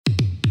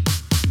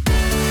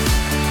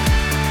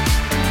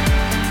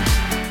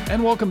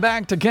And welcome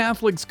back to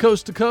Catholics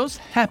Coast to Coast.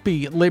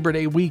 Happy Labor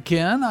Day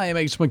weekend. I am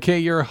Ace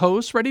McKay, your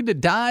host, ready to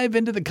dive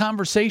into the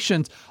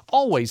conversations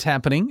always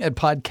happening at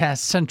Podcast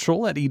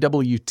Central at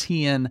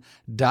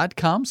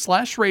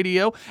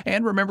EWTN.com/radio.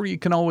 And remember, you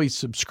can always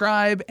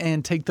subscribe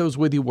and take those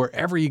with you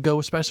wherever you go,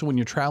 especially when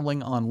you're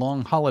traveling on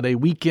long holiday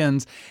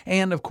weekends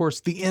and, of course,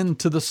 the end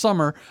to the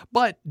summer.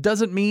 But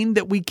doesn't mean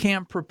that we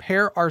can't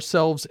prepare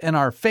ourselves in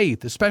our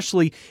faith,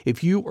 especially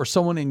if you or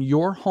someone in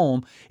your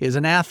home is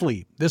an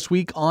athlete. This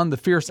week on The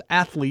Fierce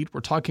Athlete,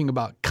 we're talking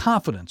about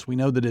confidence. We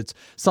know that it's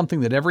something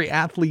that every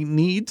athlete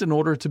needs in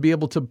order to be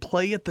able to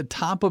play at the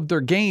top of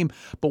their game.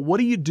 But what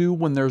do you do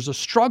when there's a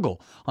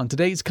struggle? On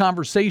today's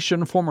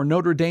conversation, former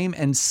Notre Dame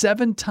and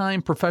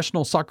 7-time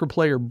professional soccer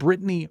player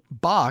Brittany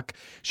Bach,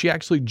 she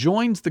actually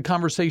joins the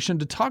conversation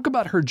to talk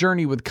about her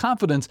journey with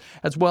confidence,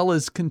 as well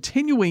as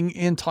continuing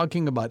in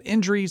talking about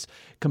injuries,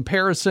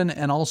 comparison,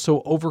 and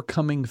also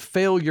overcoming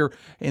failure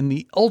in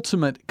the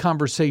ultimate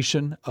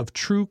conversation of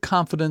true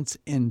confidence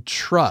in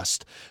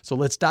trust. So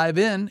let's dive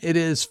in. It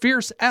is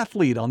Fierce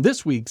Athlete on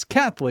this week's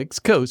Catholics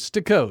Coast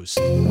to Coast.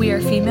 We are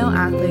female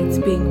athletes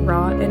being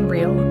raw and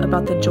real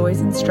about the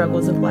joys and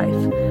struggles of life,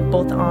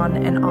 both on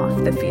and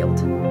off the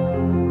field.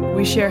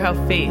 We share how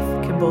faith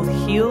can both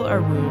heal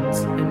our wounds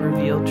and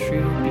reveal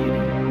true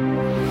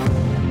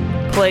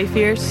beauty. Play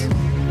fierce.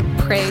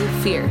 Pray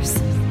fierce.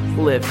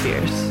 Live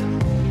fierce.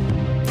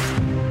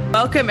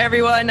 Welcome,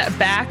 everyone,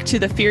 back to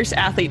the Fierce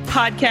Athlete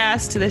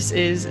podcast. This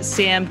is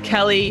Sam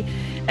Kelly,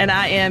 and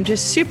I am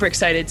just super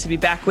excited to be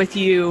back with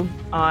you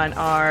on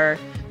our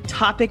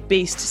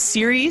topic-based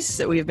series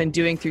that we have been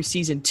doing through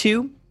season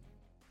 2.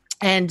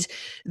 And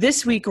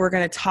this week, we're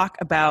going to talk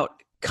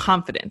about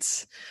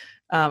confidence.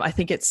 I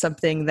think it's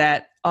something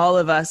that all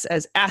of us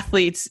as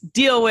athletes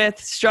deal with,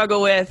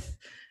 struggle with,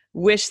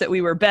 wish that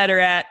we were better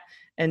at.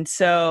 And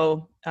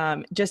so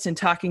just in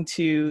talking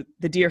to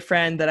the dear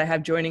friend that I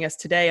have joining us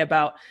today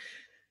about,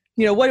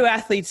 what do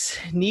athletes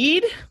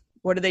need?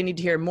 What do they need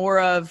to hear more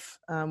of?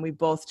 We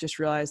both just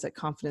realized that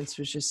confidence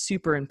was just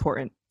super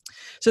important.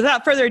 So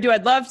without further ado,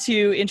 I'd love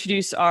to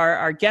introduce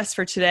our guest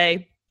for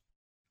today.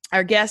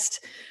 Our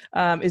guest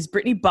is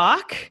Brittany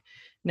Bach.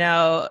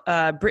 Now,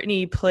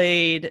 Brittany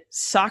played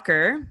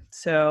soccer,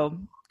 so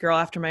girl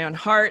after my own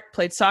heart,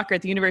 played soccer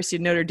at the University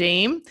of Notre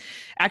Dame.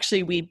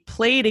 Actually, we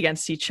played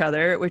against each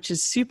other, which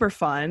is super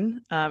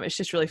fun. It's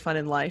just really fun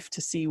in life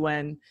to see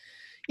when,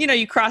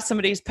 you cross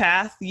somebody's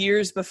path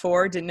years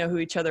before, didn't know who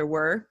each other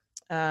were.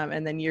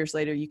 And then years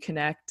later you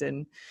connect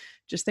and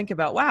just think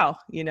about, wow,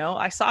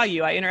 I saw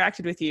you, I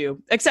interacted with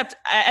you. Except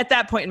at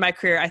that point in my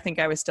career, I think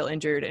I was still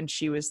injured and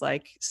she was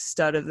like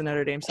stud of the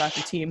Notre Dame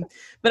soccer team.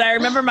 But I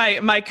remember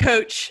my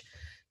coach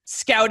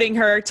scouting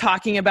her,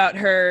 talking about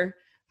her.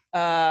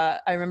 I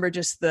remember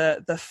just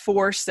the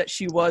force that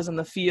she was on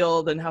the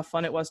field and how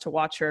fun it was to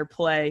watch her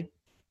play.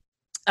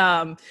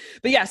 But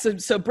yeah,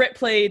 so Britt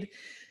played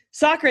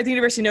soccer at the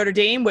University of Notre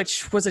Dame,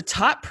 which was a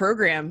top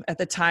program at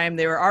the time.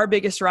 They were our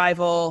biggest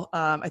rival.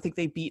 I think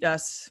they beat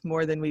us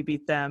more than we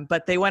beat them,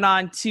 but they went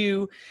on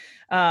to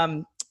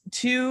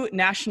 2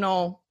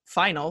 national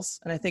finals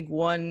and I think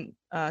 1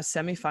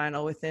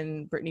 semifinal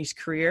within Brittany's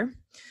career.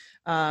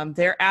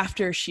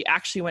 Thereafter, she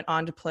actually went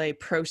on to play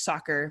pro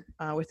soccer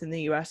within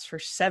the U.S. for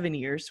 7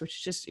 years, which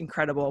is just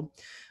incredible.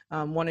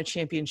 Won a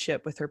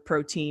championship with her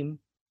pro team.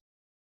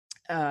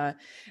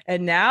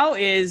 And now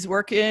is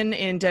working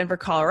in Denver,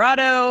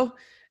 Colorado,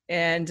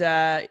 and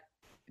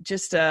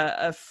just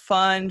a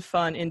fun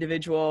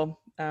individual.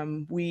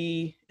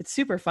 It's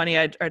super funny.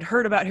 I'd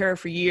heard about her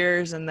for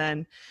years, and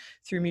then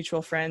through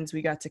mutual friends,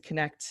 we got to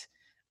connect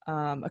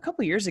a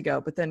couple years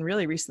ago, but then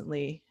really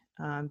recently,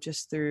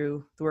 just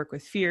through the work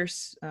with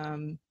Fierce,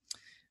 I've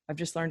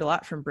just learned a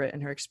lot from Britt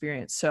and her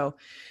experience. So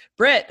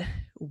Britt,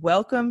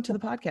 welcome to the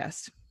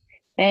podcast.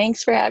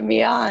 Thanks for having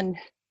me on.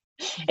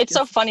 It's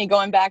so funny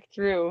going back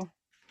through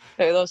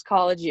those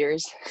college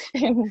years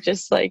and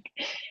just like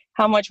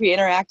how much we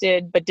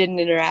interacted but didn't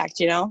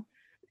interact,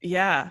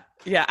 Yeah.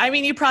 I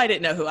mean, you probably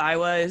didn't know who I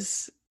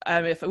was.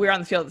 If we were on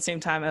the field at the same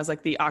time, I was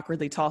like the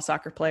awkwardly tall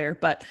soccer player,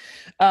 but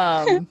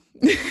but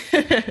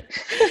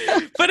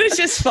it's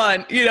just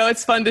fun.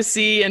 It's fun to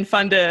see and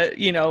fun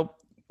to,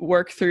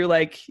 work through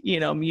like,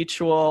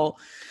 mutual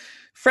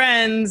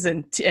friends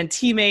and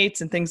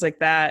teammates and things like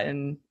that.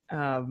 And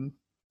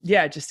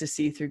just to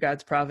see through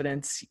God's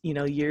providence,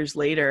 years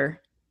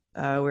later,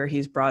 where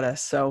he's brought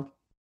us. So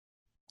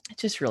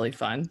it's just really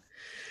fun.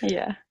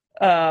 Yeah.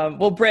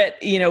 Well, Britt,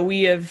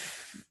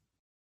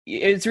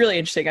 it's really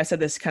interesting. I said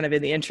this kind of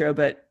in the intro,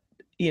 but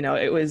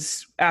it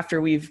was after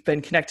we've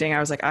been connecting, I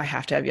was like, I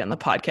have to have you on the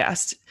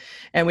podcast.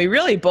 And we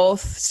really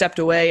both stepped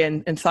away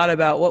and thought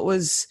about what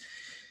was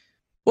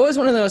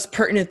one of the most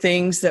pertinent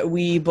things that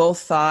we both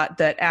thought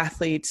that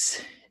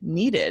athletes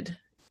needed.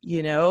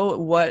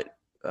 What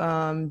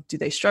do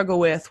they struggle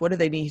with? What do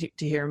they need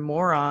to hear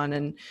more on?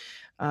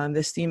 And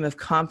this theme of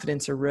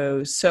confidence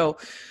arose. So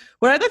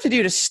what I'd like to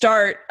do to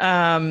start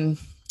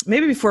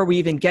maybe before we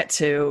even get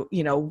to,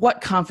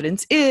 what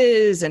confidence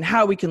is and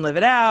how we can live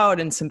it out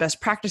and some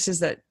best practices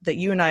that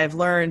you and I have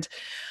learned,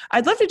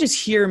 I'd love to just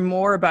hear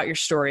more about your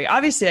story.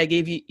 Obviously, I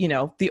gave you,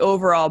 the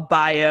overall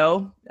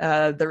bio,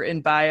 the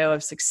written bio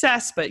of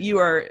success, but you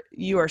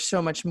are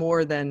so much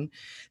more than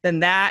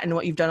that and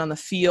what you've done on the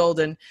field.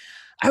 And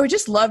I would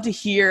just love to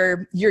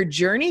hear your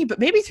journey, but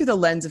maybe through the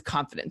lens of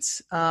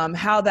confidence,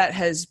 how that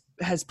has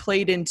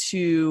played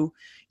into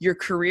your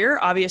career,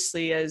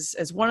 obviously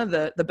as one of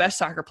the best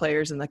soccer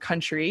players in the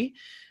country,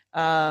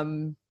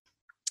 and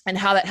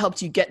how that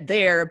helped you get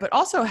there, but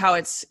also how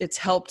it's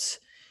helped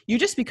you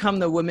just become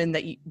the woman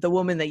that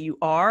you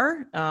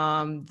are,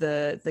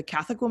 the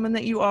Catholic woman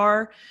that you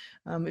are.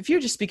 If you're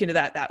just speaking to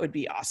that would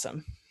be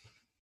awesome.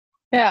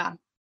 Yeah.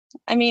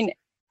 I mean,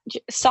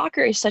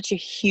 soccer is such a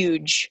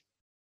huge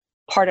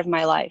part of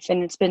my life,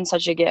 and it's been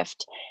such a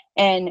gift.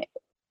 And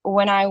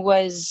when I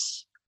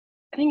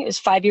think it was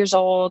 5 years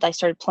old, I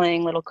started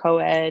playing little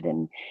co-ed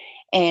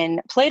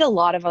and played a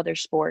lot of other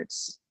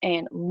sports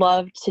and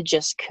loved to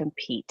just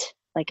compete.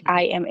 Like,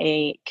 I am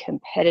a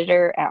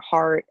competitor at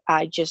heart.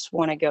 I just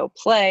want to go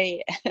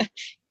play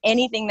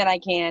anything that I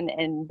can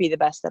and be the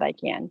best that I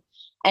can.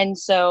 And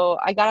so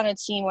I got on a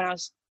team when I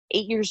was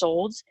 8 years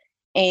old,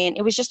 and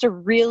it was just a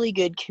really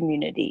good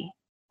community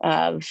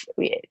of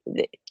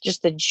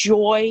just the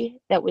joy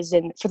that was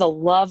for the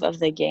love of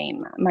the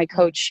game. My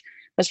coach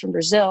was from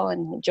Brazil,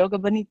 and Joga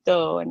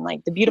Bonito, and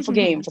like the beautiful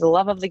game for the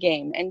love of the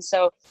game. And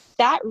so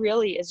that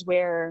really is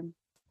where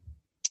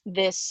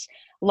this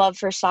love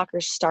for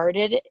soccer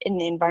started in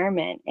the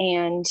environment.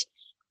 And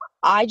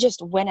I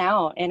just went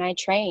out and I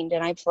trained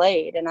and I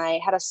played, and I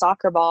had a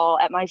soccer ball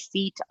at my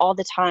feet all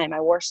the time.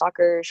 I wore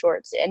soccer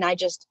shorts, and I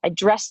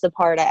dressed the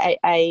part.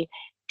 I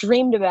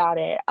dreamed about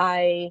it.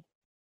 I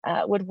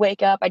would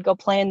wake up, I'd go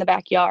play in the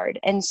backyard.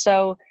 And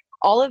so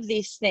all of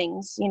these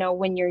things,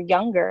 when you're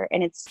younger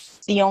and it's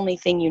the only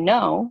thing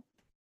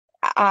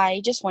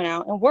I just went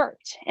out and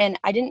worked, and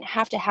I didn't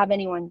have to have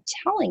anyone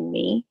telling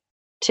me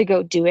to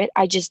go do it.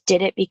 I just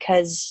did it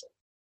because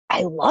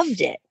I loved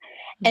it.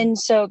 And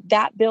so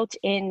that built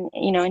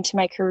into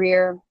my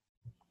career,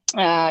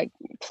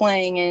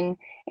 playing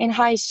in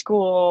high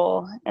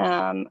school,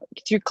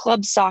 through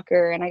club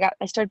soccer. And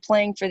I started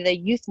playing for the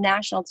youth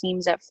national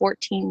teams at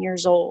 14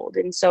 years old.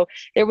 And so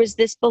there was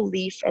this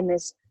belief and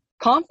this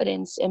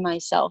confidence in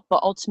myself,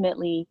 but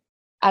ultimately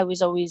I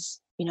was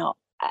always,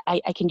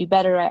 I can do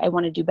better. I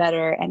want to do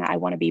better, and I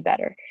want to be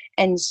better.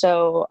 And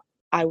so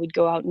I would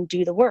go out and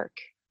do the work,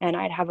 and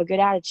I'd have a good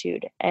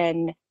attitude.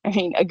 And I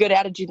mean, a good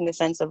attitude in the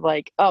sense of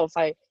like, oh, if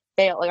I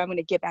fail, like, I'm going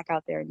to get back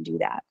out there and do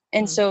that.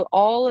 And so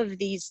all of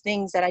these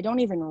things that I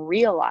don't even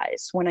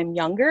realize when I'm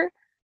younger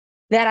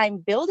that I'm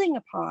building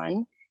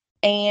upon,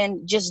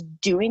 and just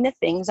doing the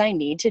things I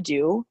need to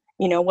do,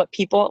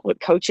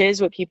 what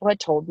coaches, what people had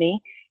told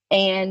me,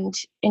 and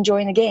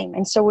enjoying the game.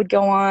 And so would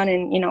go on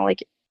and,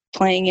 like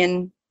playing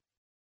in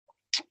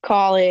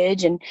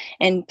college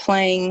and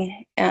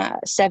playing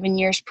 7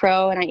 years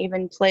pro. And I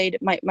even played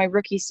my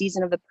rookie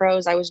season of the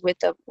pros. I was with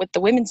the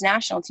women's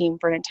national team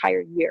for an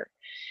entire year.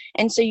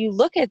 And so you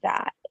look at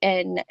that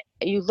and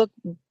you look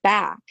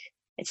back.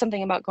 It's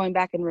something about going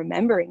back and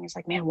remembering. It's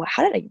like, man, what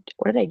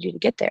did I do to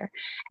get there?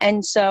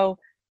 And so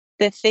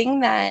the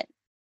thing that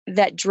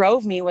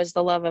drove me was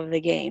the love of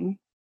the game,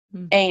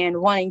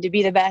 and wanting to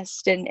be the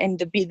best and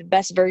to be the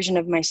best version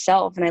of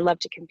myself. And I love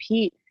to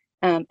compete.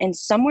 And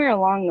somewhere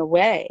along the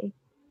way,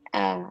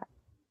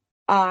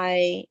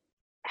 I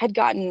had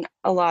gotten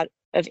a lot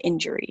of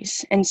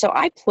injuries. And so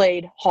I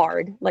played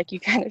hard, like you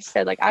kind of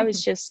said. Like, I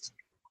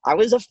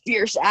was a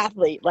fierce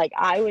athlete. Like,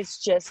 I was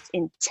just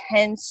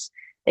intense.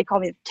 They call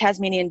me the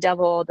Tasmanian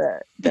devil,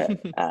 the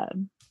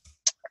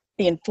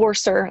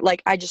enforcer.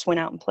 Like, I just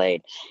went out and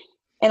played.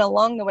 And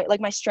along the way,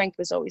 like, my strength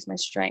was always my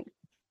strength.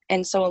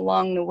 And so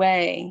along the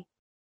way,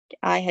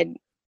 I had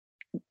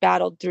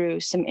battled through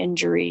some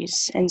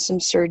injuries and some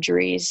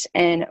surgeries,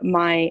 and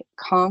my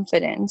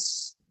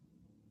confidence,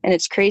 and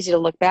it's crazy to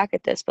look back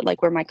at this, but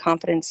like where my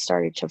confidence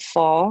started to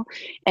fall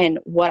and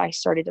what I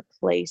started to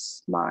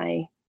place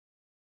my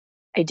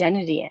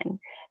identity in.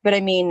 But I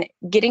mean,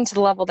 getting to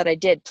the level that I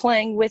did,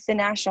 playing with the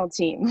national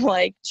team,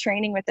 like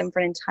training with them for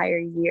an entire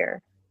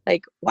year,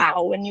 like,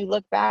 wow, when you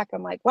look back,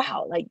 I'm like,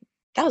 wow, like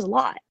that was a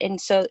lot.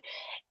 And so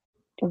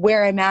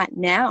where I'm at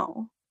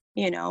now,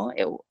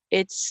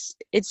 it's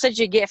such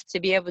a gift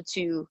to be able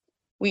to,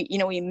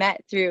 we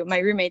met through my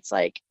roommates,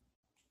 like,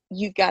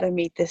 you got to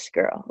meet this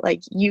girl.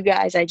 Like, you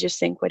guys, I just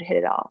think would hit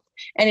it off.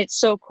 And it's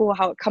so cool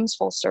how it comes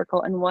full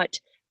circle, and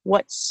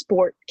what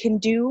sport can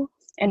do,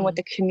 and what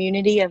the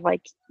community of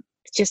like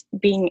just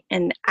being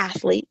an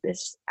athlete,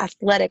 this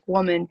athletic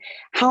woman,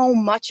 how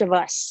much of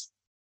us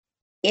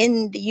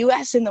in the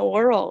US and the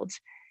world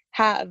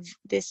have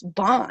this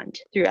bond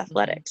through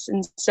athletics.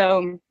 And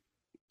so,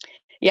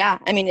 yeah,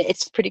 I mean,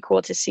 it's pretty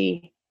cool to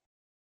see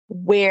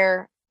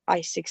where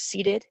I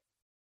succeeded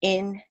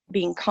in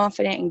being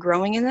confident and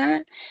growing in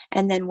that,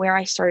 and then where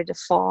I started to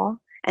fall,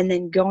 and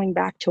then going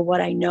back to what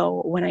I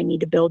know when I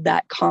need to build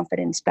that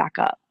confidence back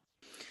up.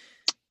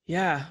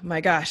 Yeah,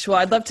 my gosh. Well,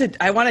 I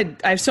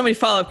have so many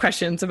follow-up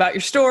questions about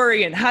your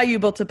story and how you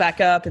built it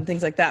back up and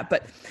things like that.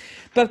 But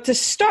to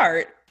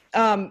start,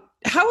 how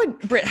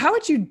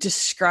would you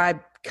describe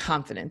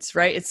confidence,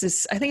 right? It's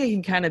this, I think it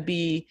can kind of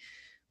be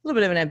a little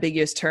bit of an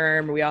ambiguous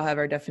term. We all have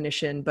our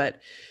definition, but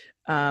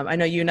I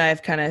know you and I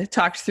have kind of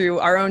talked through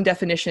our own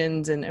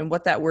definitions and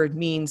what that word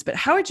means, but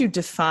how would you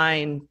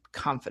define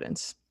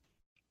confidence?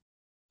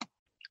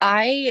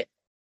 You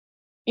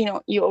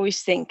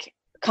always think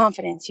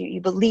confidence,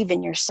 you believe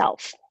in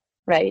yourself,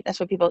 right? That's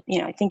what people,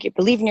 I think you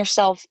believe in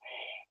yourself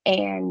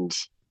and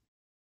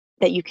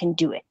that you can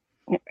do it,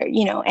 and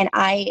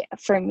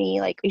for me,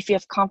 like if you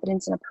have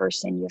confidence in a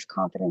person, you have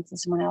confidence in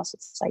someone else.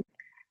 It's like,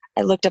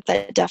 I looked up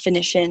that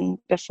definition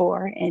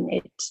before, and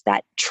it's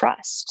that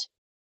trust,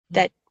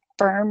 that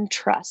firm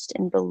trust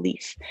and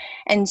belief.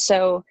 And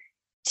so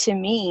to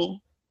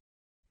me,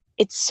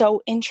 it's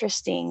so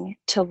interesting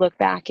to look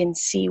back and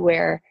see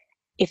where,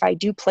 if I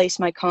do place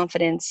my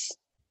confidence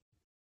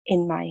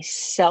in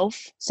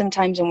myself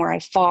sometimes, and where I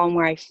fall and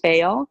where I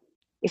fail,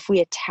 if we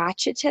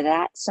attach it to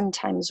that,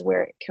 sometimes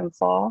where it can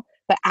fall.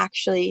 But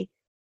actually,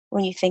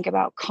 when you think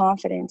about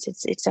confidence,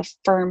 it's a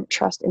firm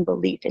trust and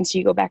belief. And so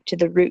you go back to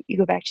the root, you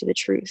go back to the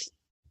truth.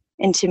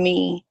 And to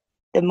me,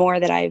 the more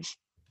that I've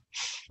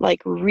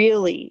like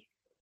really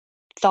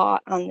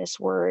thought on this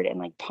word and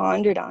like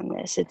pondered on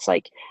this, it's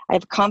like I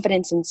have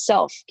confidence in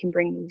self can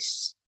bring me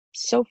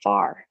so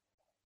far.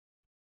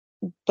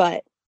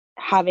 But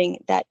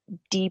having that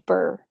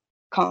deeper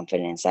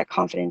confidence, that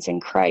confidence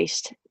in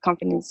Christ,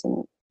 confidence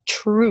in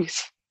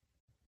truth,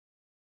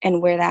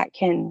 and where that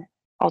can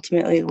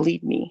ultimately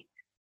lead me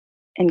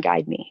and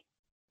guide me.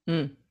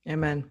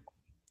 Amen.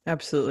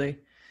 Absolutely.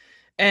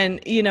 And,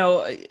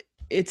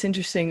 it's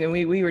interesting. And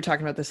we were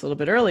talking about this a little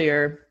bit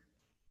earlier.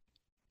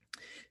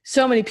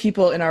 So many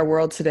people in our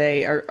world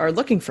today are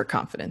looking for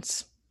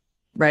confidence,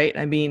 right?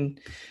 I mean,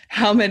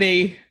 how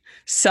many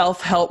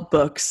self-help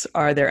books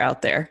are there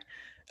out there?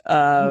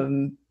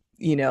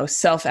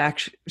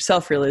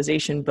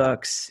 Self-realization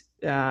books.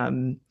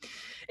 And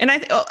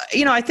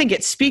I think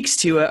it speaks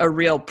to a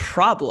real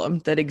problem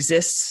that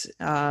exists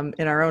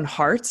in our own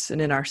hearts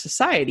and in our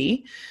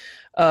society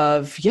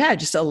of,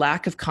 just a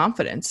lack of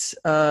confidence,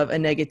 of a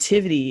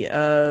negativity,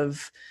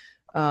 of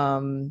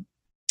a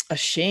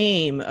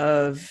shame,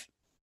 of,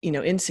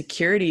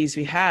 insecurities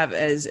we have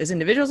as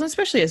individuals, and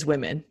especially as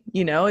women.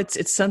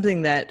 It's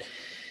something that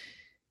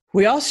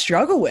we all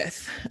struggle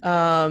with.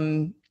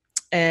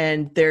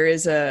 And there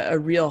is a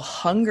real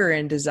hunger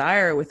and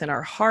desire within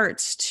our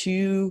hearts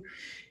to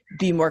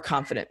be more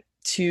confident,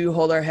 to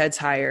hold our heads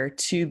higher,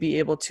 to be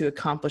able to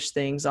accomplish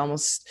things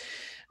almost,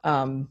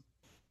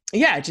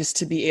 just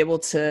to be able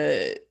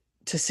to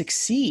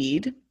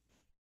succeed.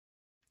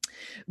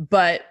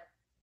 But,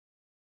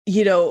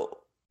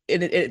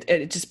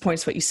 it just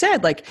points to what you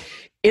said, like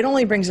it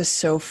only brings us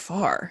so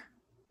far,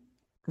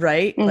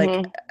 right? Mm-hmm.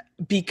 Like,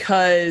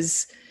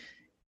 because,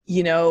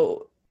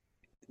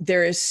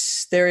 there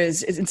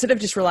is instead of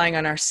just relying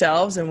on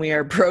ourselves, and we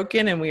are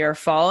broken and we are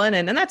fallen.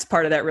 And that's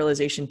part of that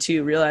realization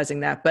too,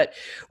 realizing that, but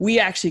we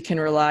actually can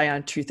rely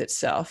on truth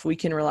itself. We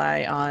can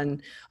rely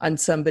on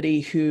somebody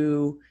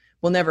who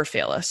will never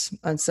fail us,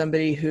 on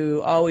somebody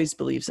who always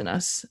believes in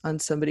us, on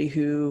somebody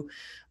who,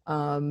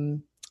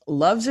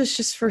 loves us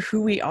just for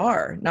who we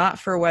are, not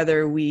for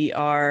whether we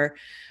are,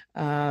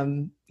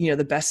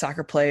 the best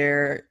soccer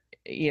player,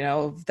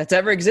 that's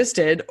ever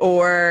existed,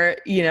 or,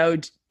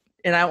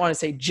 and I don't want to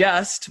say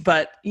just,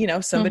 but,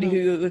 somebody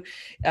who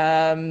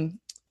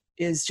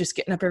is just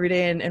getting up every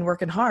day and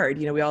working hard.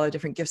 We all have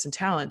different gifts and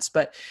talents,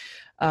 but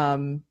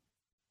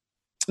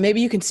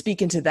maybe you can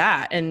speak into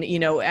that. And,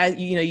 as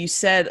you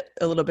said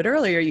a little bit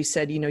earlier, you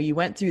said, you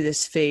went through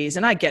this phase,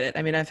 and I get it.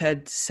 I mean, I've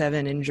had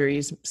 7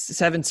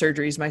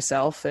 surgeries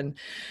myself, and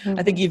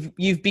I think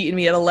you've beaten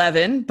me at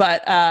 11,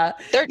 but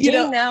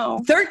 13 now.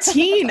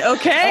 13.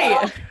 Okay.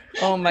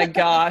 Oh my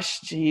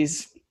gosh.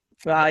 Geez.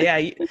 Wow.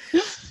 Yeah.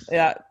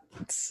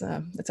 It's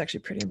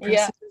actually pretty impressive.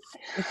 Yeah.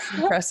 It's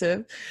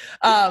impressive.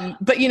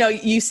 But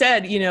you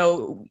said,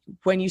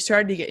 when you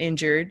started to get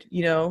injured,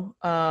 your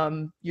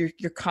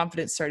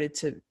confidence started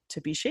to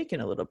be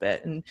shaken a little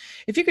bit. And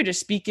if you could just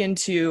speak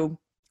into,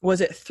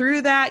 was it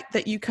through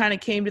that you kind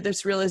of came to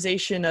this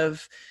realization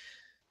of,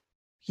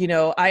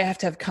 I have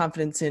to have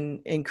confidence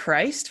in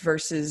Christ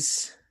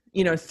versus,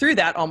 through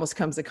that almost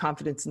comes the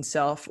confidence in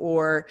self?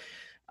 Or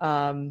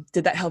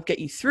did that help get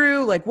you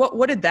through? Like,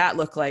 what did that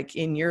look like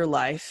in your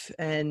life?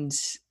 And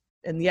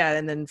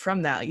then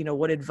from that,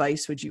 what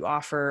advice would you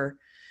offer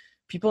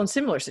people in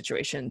similar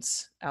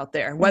situations out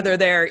there, whether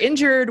they're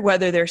injured,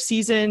 whether their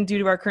season due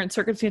to our current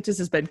circumstances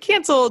has been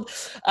canceled,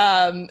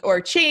 or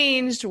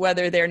changed,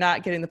 whether they're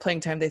not getting the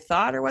playing time they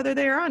thought, or whether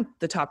they are on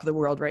the top of the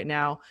world right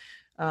now?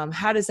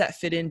 How does that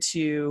fit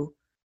into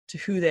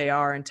who they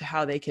are and to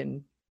how they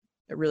can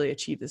really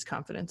achieve this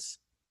confidence?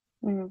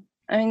 Mm-hmm.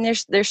 I mean,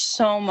 there's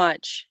so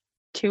much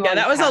to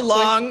that was a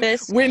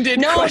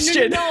long-winded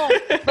question. No.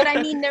 But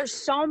I mean, there's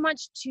so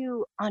much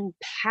to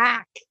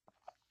unpack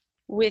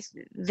with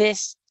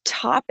this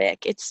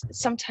topic, it's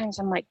sometimes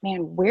I'm like,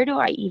 man, where do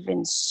I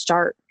even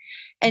start?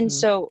 And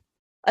so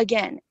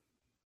again,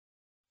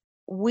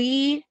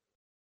 we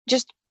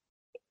just,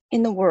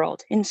 in the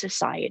world, in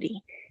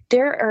society,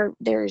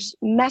 there's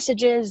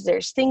messages,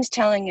 there's things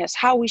telling us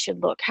how we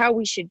should look, how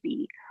we should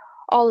be,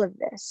 all of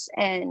this.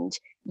 And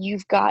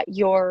you've got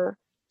your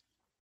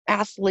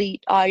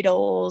athlete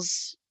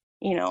idols,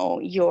 you know,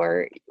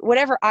 your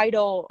whatever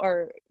idol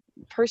or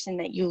person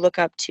that you look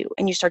up to,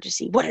 and you start to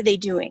see, what are they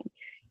doing?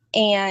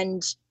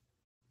 And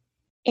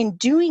in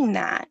doing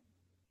that,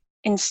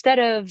 instead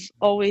of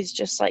always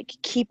just like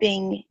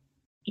keeping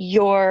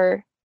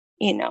your,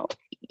 you know,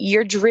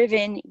 you're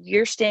driven,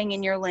 you're staying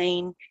in your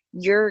lane,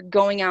 you're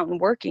going out and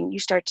working, you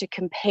start to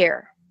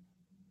compare.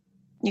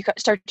 You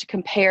start to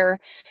compare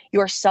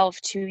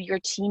yourself to your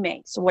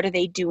teammates. What are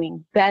they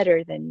doing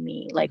better than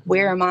me? Like,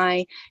 where am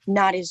I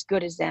not as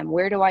good as them?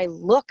 Where do I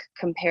look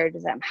compared to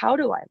them? How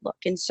do I look?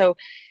 And so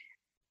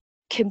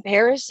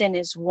comparison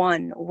is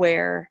one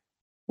where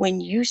when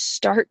you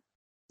start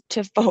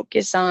to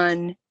focus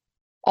on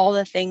all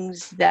the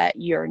things that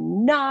you're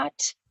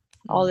not,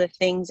 all the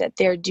things that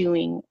they're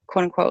doing,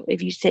 quote unquote,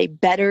 if you say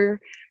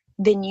better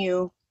than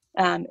you,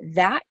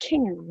 that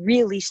can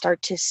really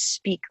start to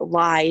speak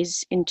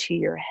lies into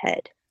your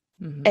head.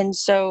 And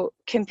so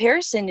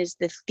comparison is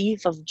the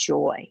thief of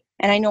joy.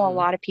 And I know a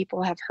lot of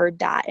people have heard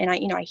that. And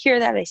I hear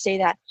that, I say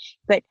that,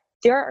 but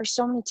there are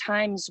so many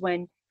times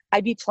when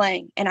I'd be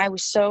playing and I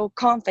was so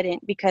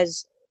confident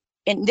because,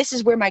 and this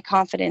is where my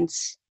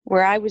confidence,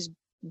 where I was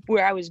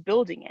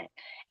building it.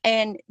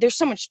 And there's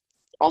so much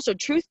also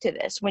truth to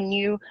this. When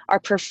you are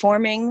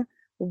performing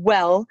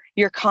well,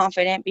 you're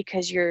confident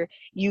because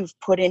you've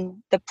put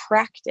in the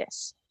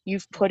practice,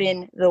 you've put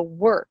in the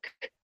work,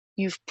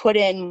 you've put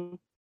in,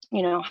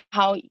 you know,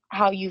 how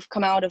you've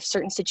come out of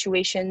certain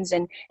situations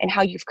and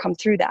how you've come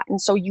through that.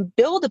 And so you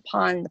build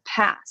upon the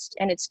past,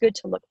 and it's good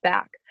to look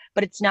back,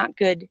 but it's not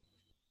good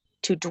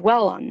to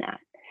dwell on that.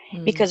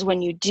 Because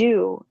when you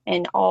do,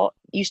 and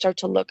you start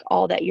to look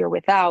all that you're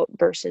without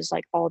versus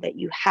like all that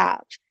you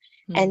have.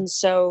 And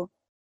so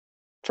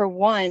for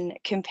one,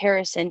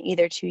 comparison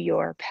either to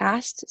your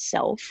past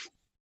self,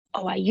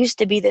 oh, I used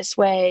to be this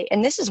way.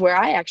 And this is where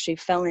I actually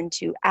fell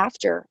into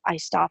after I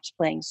stopped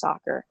playing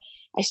soccer.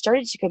 I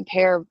started to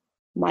compare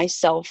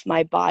myself,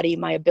 my body,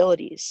 my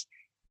abilities.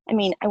 I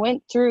mean, I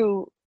went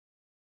through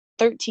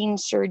 13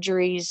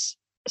 surgeries,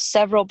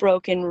 several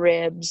broken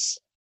ribs,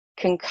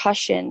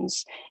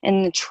 concussions,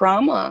 and the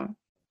trauma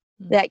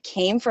that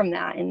came from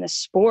that in the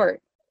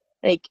sport.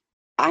 Like,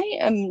 I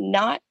am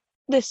not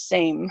the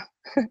same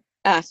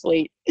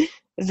athlete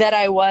that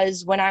I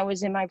was when I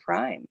was in my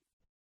prime.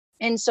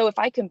 And so if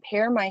I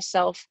compare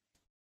myself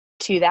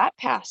to that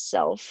past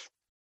self,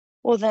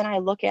 well, then I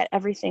look at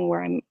everything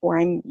where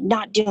I'm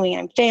not doing,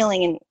 I'm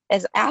failing. And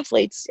as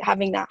athletes,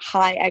 having that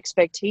high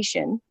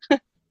expectation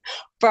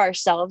for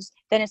ourselves,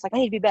 then it's like, I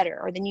need to be better.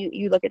 Or then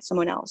you look at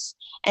someone else.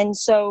 And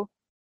so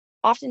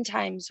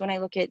oftentimes when I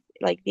look at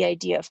like the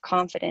idea of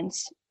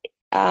confidence,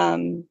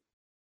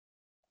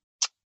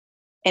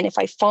 and if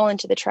I fall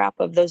into the trap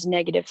of those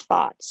negative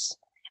thoughts,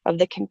 of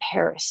the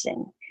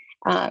comparison,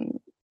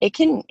 it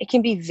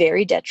can be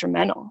very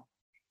detrimental.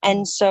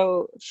 And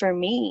so for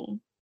me,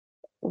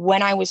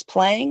 when I was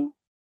playing,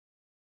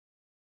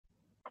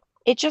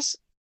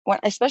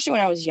 especially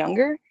when I was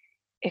younger,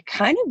 it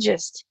kind of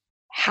just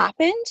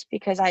happened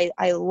because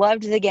I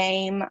loved the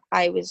game.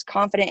 I was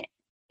confident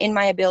in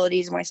my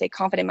abilities. When I say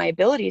confident in my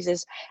abilities,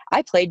 is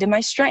I played to my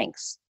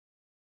strengths.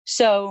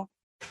 So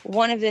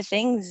one of the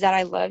things that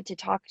I love to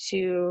talk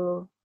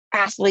to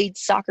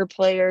athletes, soccer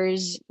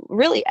players,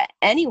 really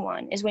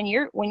anyone, is when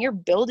you're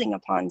building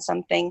upon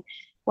something.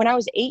 When I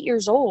was 8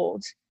 years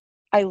old,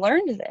 I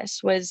learned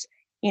this was,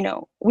 you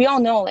know, we all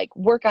know, like,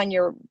 work on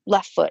your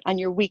left foot, on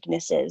your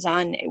weaknesses,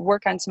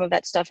 work on some of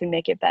that stuff and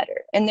make it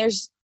better. And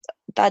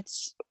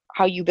that's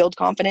how you build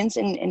confidence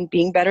in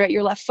being better at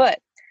your left foot.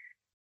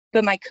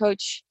 But my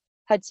coach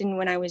Hudson,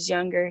 when I was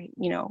younger,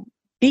 you know,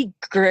 be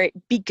great,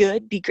 be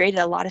good, be great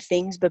at a lot of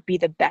things, but be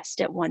the best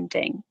at one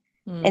thing.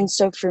 And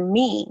so for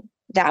me,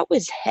 that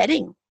was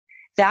heading.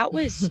 I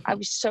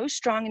was so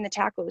strong in the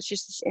tackle. It was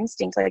just this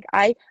instinct. Like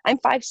I'm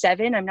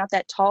 5'7", I'm not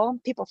that tall.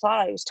 People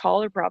thought I was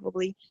taller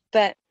probably,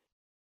 but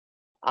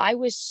I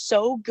was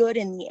so good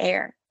in the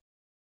air.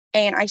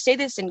 And I say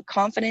this in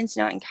confidence,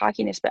 not in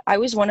cockiness, but I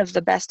was one of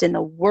the best in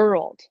the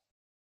world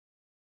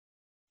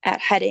at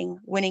heading,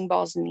 winning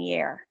balls in the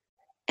air.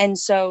 And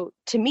so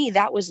to me,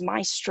 that was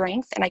my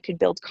strength, and I could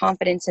build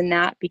confidence in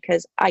that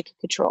because I could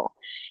control.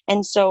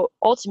 And so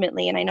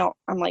ultimately, and I know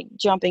I'm like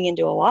jumping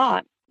into a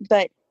lot,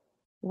 but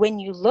when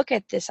you look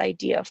at this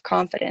idea of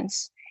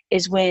confidence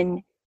is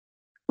when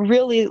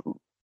really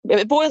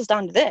it boils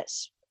down to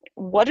this.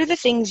 What are the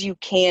things you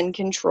can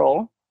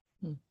control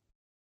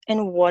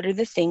and what are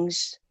the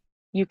things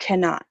you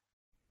cannot?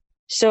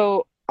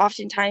 So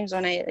oftentimes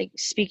when I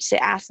speak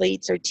to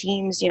athletes or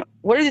teams, you know,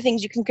 what are the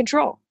things you can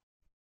control?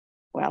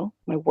 Well,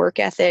 my work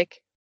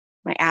ethic,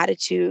 my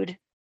attitude,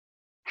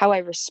 how I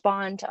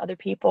respond to other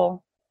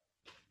people.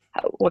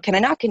 What can I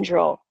not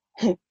control?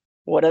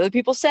 what other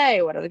people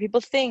say, what other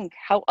people think,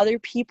 how other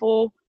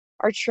people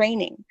are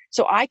training.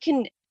 So I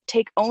can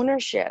take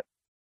ownership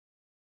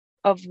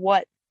of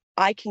what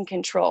I can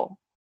control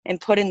and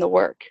put in the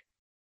work.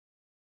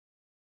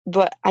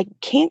 But I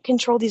can't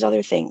control these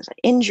other things, like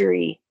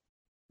injury,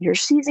 your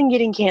season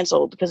getting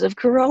canceled because of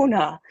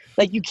Corona.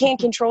 Like, you can't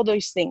control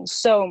those things.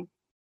 So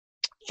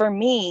for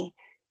me,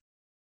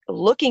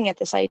 looking at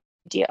this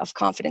idea of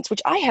confidence,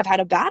 which I have had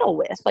a battle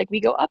with, like, we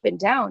go up and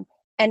down.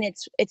 And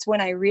it's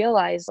when I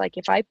realize, like,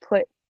 if I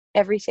put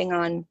everything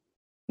on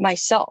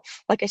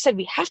myself, like I said,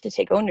 we have to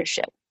take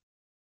ownership.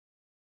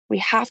 We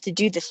have to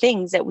do the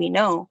things that we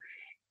know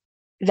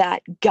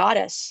that got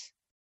us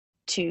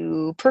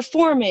to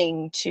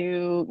performing,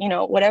 to, you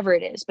know, whatever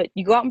it is. But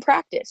you go out and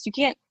practice. You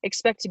can't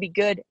expect to be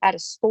good at a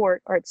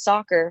sport or at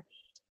soccer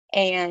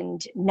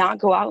and not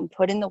go out and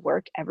put in the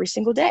work every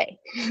single day.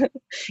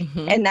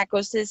 Mm-hmm. And that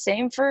goes to the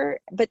same for,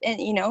 but,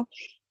 and, you know,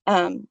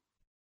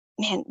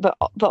 man, but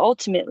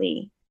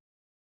ultimately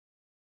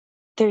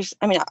there's,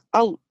 I mean,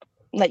 I'll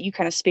let you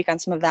kind of speak on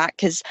some of that,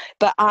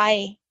 but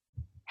I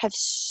have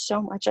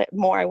so much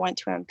more I want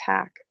to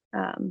unpack,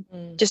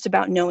 just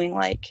about knowing,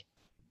 like,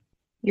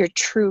 your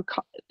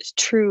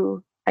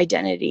true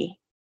identity,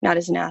 not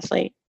as an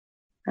athlete,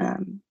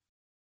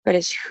 but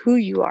as who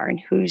you are and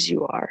whose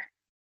you are.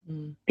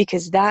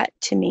 Because that,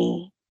 to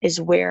me, is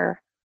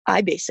where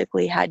I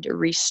basically had to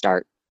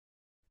restart.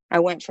 I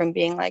went from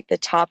being like the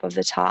top of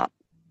the top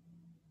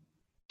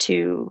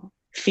to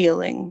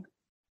feeling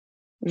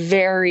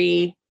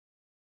very,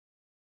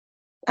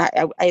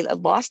 I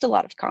lost a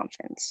lot of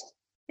confidence.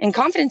 And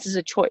confidence is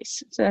a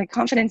choice. So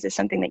confidence is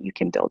something that you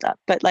can build up.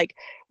 But, like,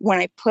 when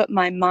I put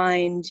my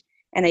mind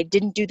and I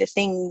didn't do the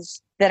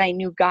things that I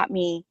knew got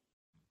me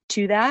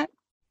to that,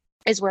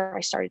 is where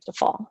I started to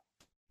fall.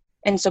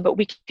 And so, but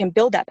we can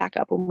build that back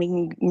up when we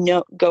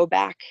can go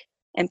back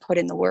and put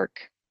in the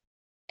work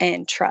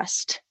and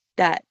trust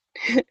that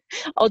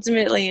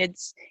ultimately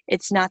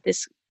it's not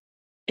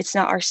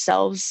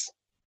ourselves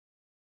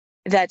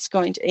that's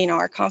going to, you know,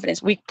 our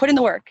confidence. We put in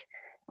the work,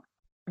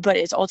 but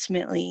it's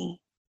ultimately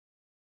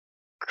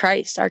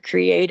Christ, our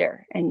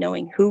creator, and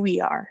knowing who we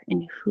are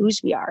and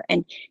whose we are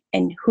and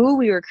who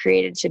we were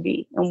created to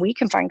be. And we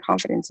can find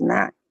confidence in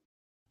that.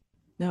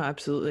 No,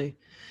 absolutely.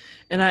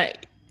 And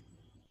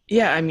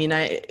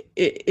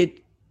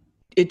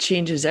it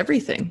changes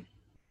everything.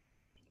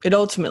 It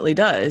ultimately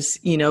does,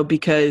 you know,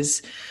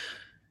 because,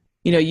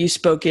 you know, you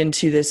spoke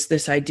into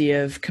this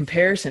idea of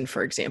comparison,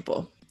 for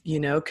example, you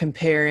know,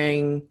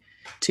 comparing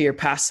to your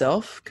past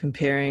self,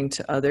 comparing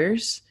to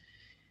others.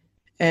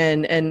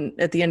 And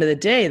at the end of the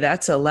day,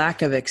 that's a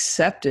lack of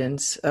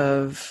acceptance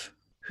of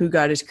who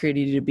God has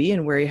created you to be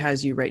and where he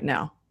has you right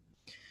now.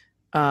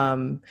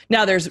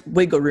 Now there's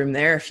wiggle room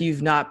there. If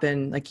you've not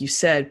been, like you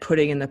said,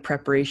 putting in the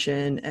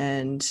preparation,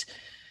 and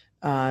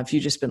if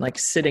you've just been like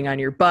sitting on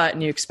your butt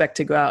and you expect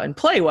to go out and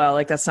play well,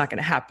 like, that's not going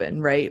to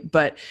happen. Right.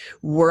 But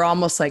we're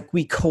almost like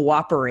we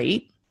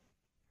cooperate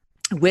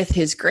with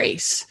his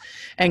grace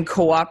and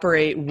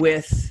cooperate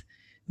with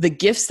the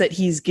gifts that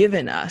he's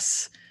given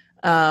us.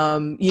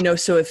 You know,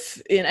 so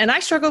and I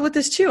struggled with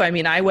this too. I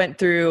mean, I went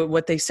through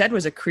what they said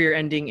was a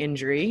career-ending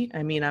injury.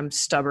 I mean, I'm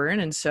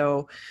stubborn. And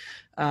so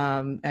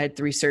I had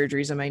 3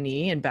 surgeries on my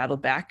knee and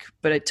battled back,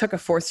 but it took a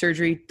 4th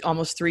surgery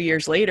almost 3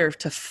 years later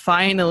to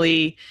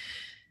finally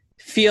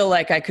feel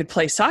like I could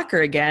play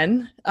soccer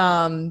again.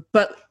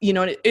 But, you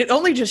know, it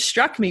only just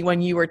struck me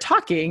when you were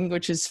talking,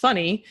 which is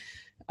funny.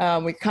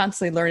 We're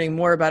constantly learning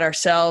more about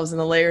ourselves and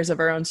the layers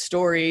of our own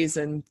stories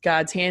and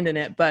God's hand in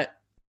it. But,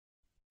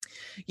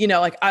 you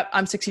know, like,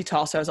 I'm 6 feet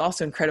tall, so I was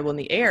also incredible in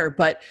the air.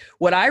 But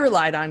what I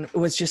relied on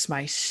was just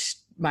my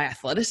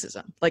athleticism.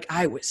 Like,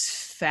 I was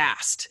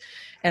fast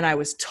and I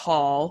was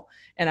tall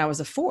and I was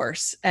a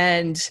force.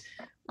 And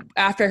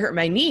after I hurt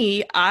my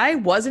knee, I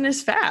wasn't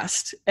as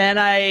fast. And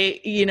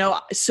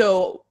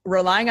so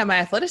relying on my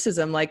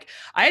athleticism, like,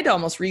 I had to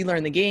almost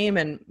relearn the game.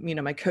 And, you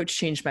know, my coach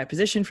changed my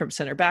position from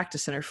center back to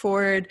center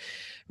forward,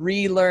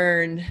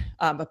 relearn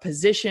a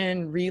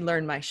position,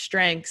 relearn my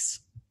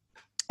strengths.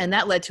 And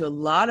that led to a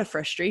lot of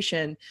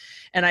frustration.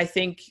 And I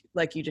think,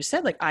 like you just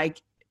said, like,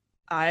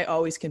 I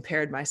always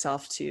compared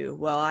myself to,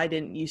 well, I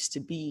didn't used to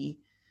be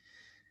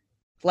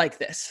like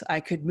this. I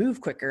could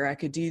move quicker. I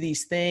could do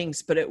these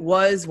things. But it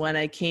was when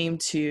I came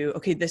to,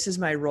 okay, this is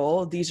my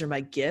role. These are my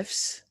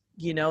gifts.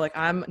 You know, like,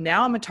 I'm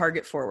a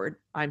target forward.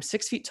 I'm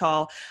 6 feet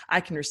tall.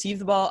 I can receive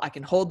the ball. I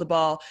can hold the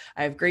ball.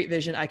 I have great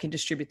vision. I can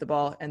distribute the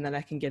ball, and then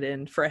I can get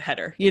in for a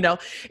header, you know,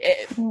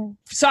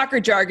 soccer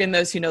jargon,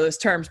 those who know those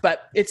terms,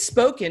 but it's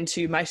spoken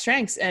to my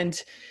strengths.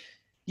 And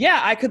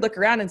yeah, I could look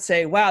around and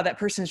say, wow, that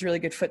person has really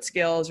good foot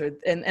skills.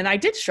 And I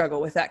did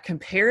struggle with that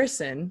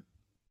comparison.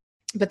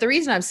 But the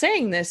reason I'm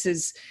saying this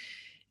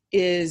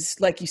is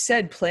like you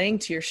said, playing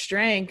to your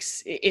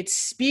strengths. It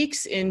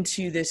speaks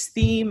into this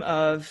theme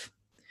of,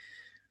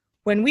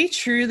 when we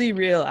truly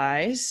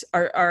realize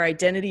our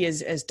identity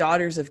as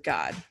daughters of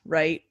God,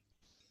 right?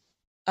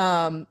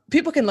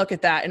 People can look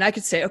at that and I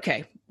could say,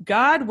 okay,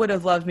 God would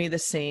have loved me the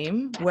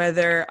same,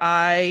 whether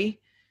I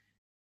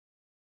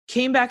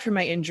came back from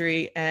my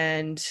injury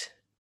and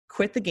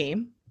quit the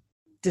game,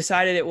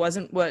 decided it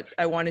wasn't what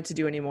I wanted to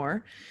do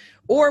anymore,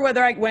 or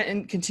whether I went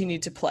and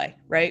continued to play.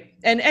 Right.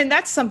 And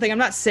that's something I'm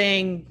not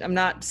saying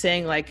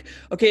like,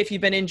 okay, if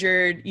you've been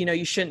injured,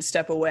 you shouldn't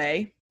step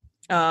away.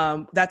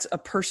 That's a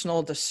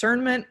personal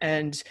discernment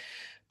and,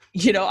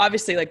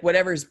 obviously like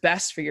whatever's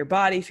best for your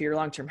body, for your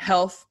long-term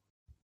health.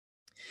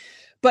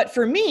 But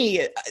for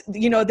me,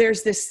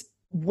 there's this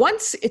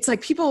once it's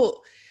like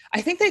people,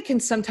 I think they can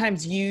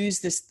sometimes use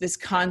this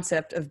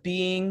concept of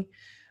being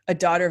a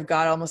daughter of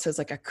God almost as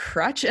like a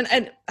crutch.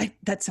 And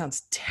that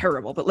sounds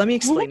terrible, but let me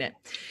explain it.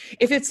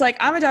 If it's like,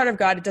 I'm a daughter of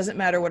God, it doesn't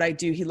matter what I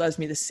do, he loves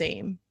me the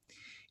same.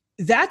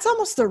 That's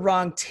almost the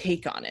wrong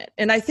take on it.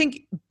 And I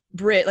think,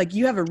 Britt, like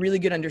you have a really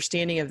good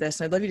understanding of this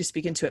and I'd love you to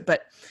speak into it.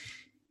 But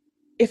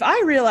if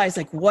I realize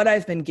like what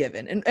I've been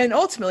given, and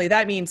ultimately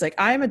that means like,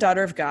 I am a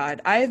daughter of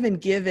God. I have been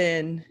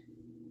given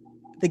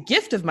the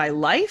gift of my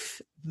life,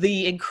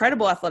 the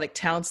incredible athletic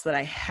talents that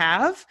I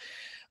have,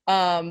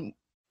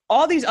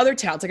 all these other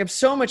talents. Like I'm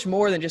so much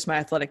more than just my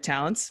athletic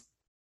talents.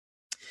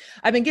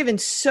 I've been given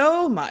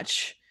so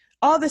much,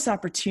 all this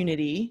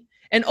opportunity.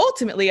 And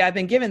ultimately I've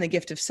been given the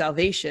gift of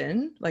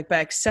salvation, like by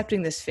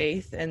accepting this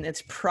faith and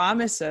its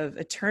promise of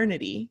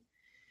eternity.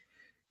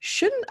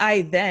 Shouldn't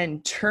I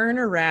then turn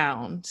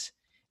around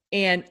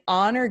and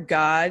honor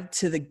God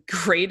to the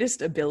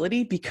greatest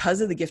ability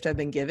because of the gift I've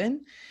been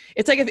given?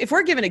 It's like, if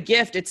we're given a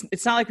gift,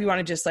 it's not like we want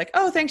to just like,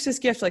 oh, thanks for this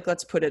gift, like,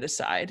 let's put it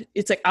aside.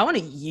 It's like, I want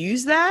to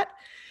use that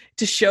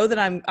to show that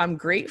I'm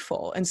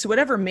grateful. And so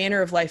whatever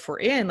manner of life we're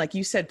in, like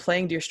you said,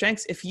 playing to your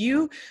strengths, if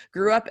you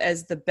grew up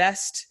as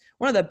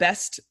one of the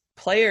best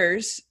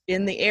players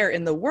in the air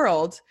in the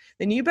world,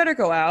 then you better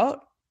go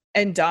out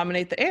and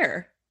dominate the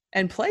air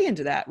and play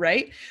into that.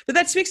 Right. But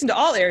that speaks into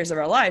all areas of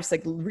our lives,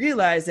 like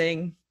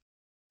realizing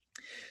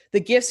the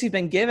gifts we've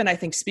been given, I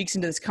think speaks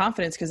into this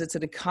confidence, because it's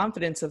a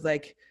confidence of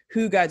like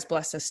who God's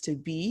blessed us to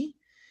be,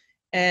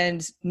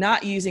 and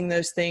not using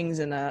those things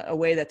in a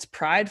way that's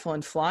prideful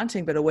and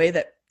flaunting, but a way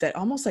that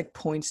almost like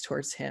points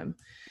towards him,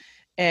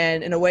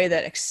 and in a way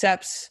that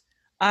accepts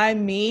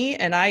I'm me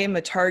and I am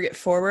a target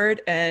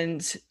forward.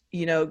 And,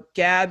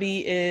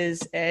 Gabby is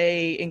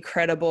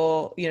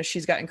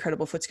she's got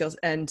incredible foot skills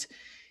and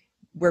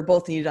we're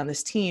both needed on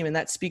this team. And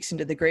that speaks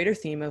into the greater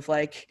theme of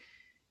like,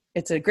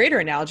 it's a greater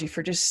analogy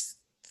for just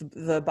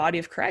the body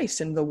of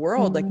Christ and the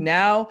world. Mm-hmm. Like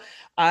now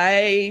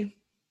I,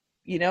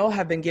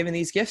 have been given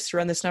these gifts to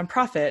run this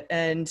nonprofit,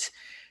 and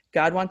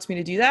God wants me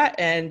to do that.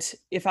 And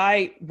if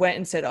I went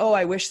and said, oh,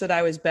 I wish that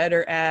I was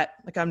better at,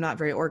 like, I'm not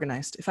very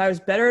organized. If I was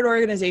better at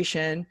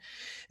organization,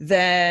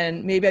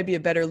 then maybe I'd be a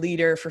better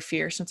leader for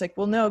Fierce. And it's like,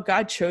 well, no,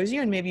 God chose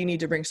you, and maybe you need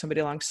to bring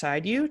somebody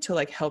alongside you to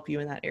like help you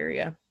in that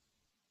area.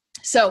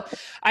 So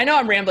I know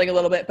I'm rambling a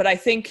little bit, but I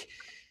think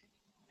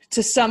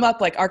to sum up,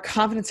 like our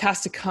confidence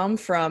has to come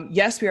from,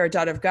 yes, we are a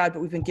daughter of God,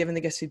 but we've been given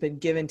the gifts we've been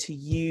given to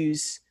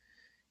use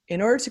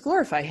in order to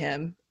glorify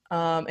him,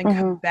 and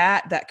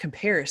combat that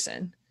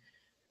comparison.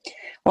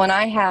 When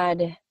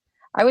I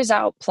was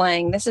out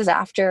playing, this is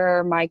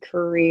after my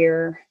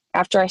career,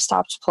 after I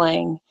stopped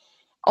playing,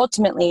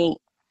 ultimately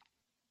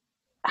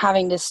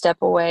having to step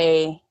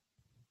away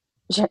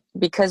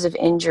because of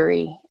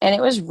injury. And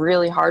it was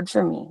really hard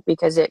for me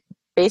because it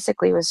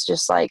basically was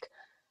just like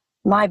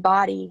my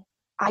body,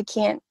 I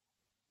can't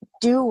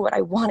do what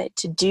I want it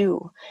to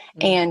do.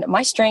 Mm-hmm. And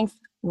my strength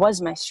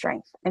was my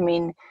strength. I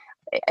mean,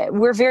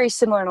 we're very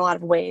similar in a lot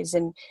of ways,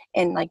 and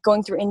like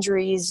going through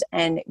injuries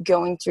and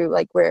going through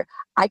like where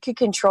I could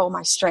control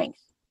my strength,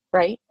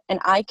 right? And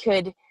I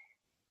could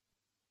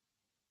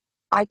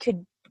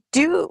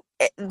do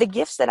the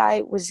gifts that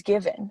I was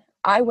given.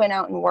 I went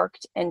out and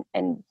worked and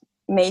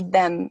made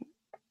them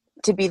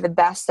to be the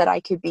best that I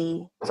could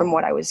be from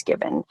what I was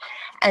given.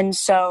 And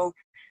so,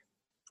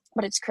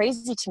 but it's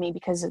crazy to me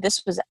because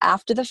this was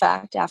after the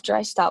fact, after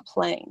I stopped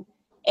playing,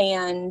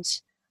 and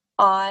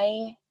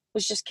I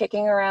was just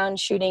kicking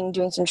around, shooting,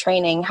 doing some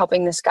training,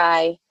 helping this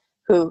guy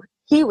who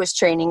he was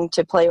training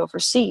to play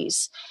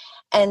overseas.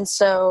 And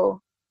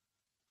so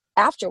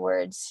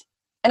afterwards,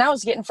 and I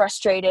was getting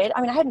frustrated.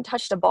 I mean, I hadn't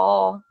touched a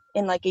ball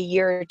in like a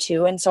year or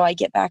two. And so I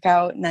get back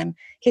out and I'm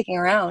kicking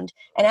around.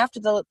 And after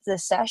the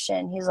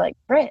session, he's like,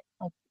 Britt,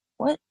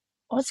 like,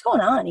 what's going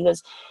on? He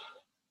goes,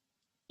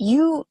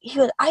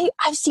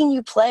 I've seen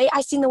you play.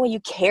 I've seen the way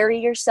you carry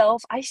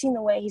yourself. I've seen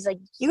the way, he's like,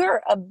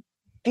 you're a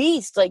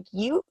beast. Like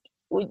you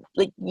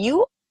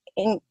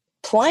in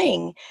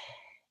playing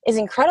is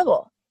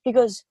incredible. He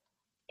goes,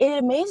 it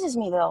amazes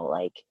me though,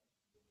 like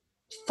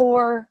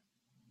for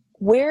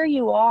where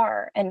you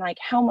are and like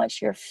how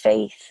much your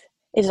faith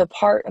is a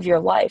part of your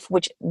life,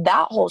 which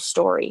that whole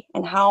story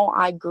and how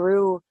I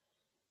grew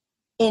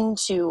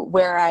into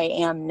where I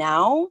am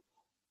now.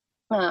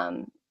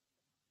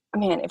 I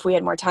mean, if we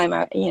had more time,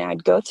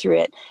 I'd go through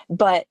it,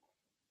 but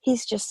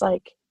he's just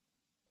like,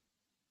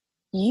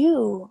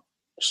 you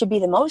should be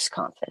the most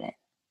confident.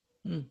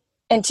 Mm.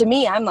 And to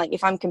me, I'm like,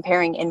 if I'm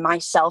comparing in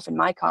myself and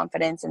my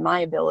confidence and my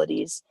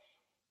abilities,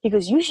 he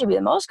goes, you should be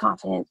the most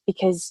confident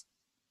because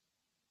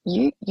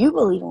you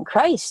believe in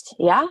Christ.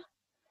 Yeah.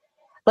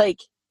 like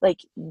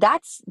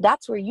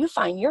that's where you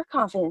find your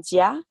confidence.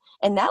 Yeah.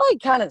 And that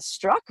like kind of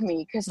struck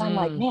me, because I'm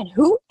like, man,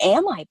 who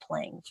am I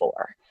playing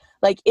for?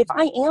 Like, if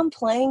I am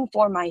playing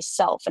for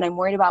myself and I'm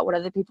worried about what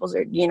other people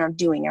are,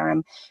 doing, or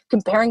I'm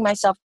comparing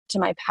myself to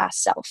my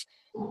past self,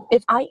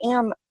 if I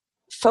am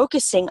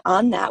focusing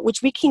on that,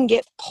 which we can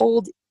get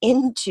pulled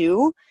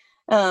into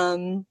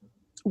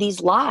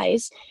these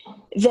lies,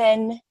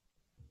 then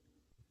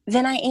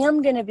I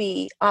am going to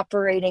be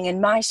operating in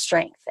my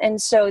strength.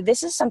 And so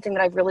this is something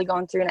that I've really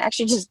gone through, and I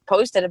actually just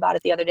posted about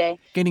it the other day.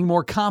 Gaining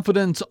more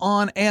confidence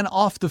on and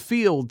off the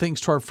field,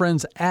 thanks to our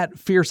friends at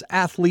Fierce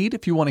Athlete.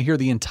 If you want to hear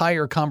the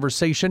entire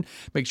conversation,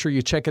 make sure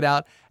you check it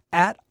out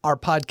at our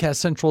Podcast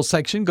Central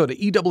section. Go to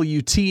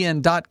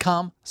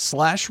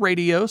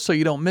EWTN.com/radio so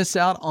you don't miss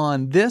out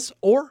on this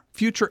or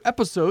future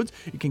episodes.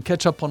 You can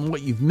catch up on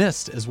what you've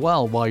missed as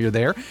well while you're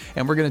there.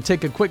 And we're going to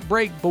take a quick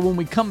break, but when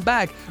we come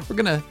back, we're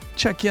going to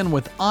check in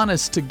with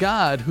Honest to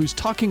God, who's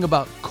talking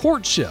about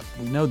courtship.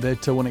 We know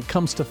that when it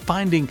comes to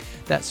finding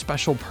that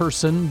special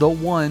person, the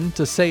one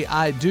to say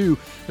I do,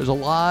 there's a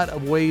lot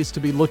of ways to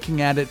be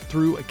looking at it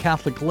through a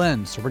Catholic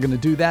lens. So we're going to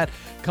do that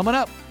coming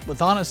up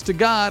with Honest to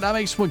God. I'm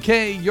Ace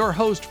McKay, your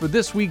host for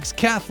this week's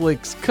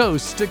Catholics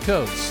Coast to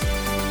Coast.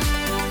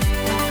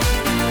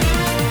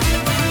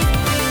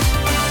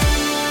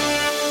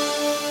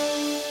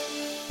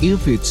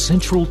 If it's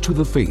central to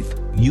the faith,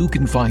 you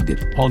can find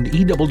it on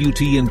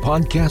EWTN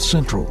Podcast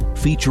Central,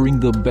 featuring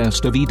the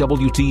best of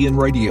EWTN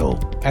Radio,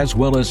 as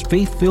well as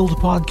faith-filled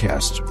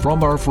podcasts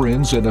from our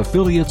friends and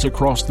affiliates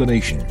across the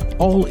nation,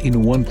 all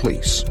in one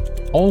place,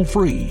 all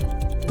free.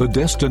 The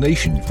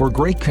destination for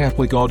great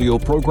Catholic audio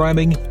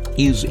programming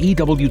is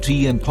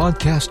EWTN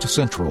Podcast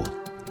Central.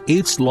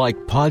 It's like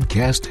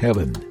podcast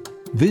heaven.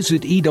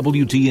 Visit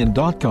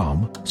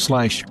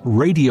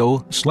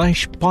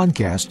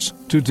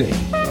EWTN.com/radio/podcasts today.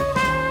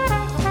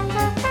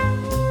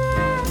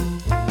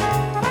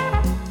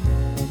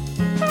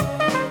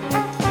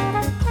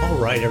 All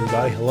right,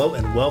 everybody. Hello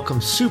and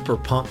welcome. Super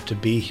pumped to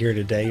be here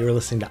today. You're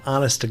listening to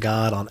Honest to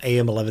God on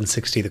AM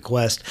 1160 The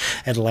Quest,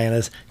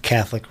 Atlanta's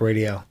Catholic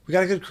radio. We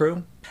got a good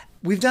crew.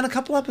 We've done a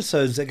couple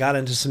episodes that got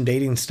into some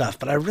dating stuff,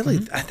 but I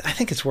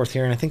think it's worth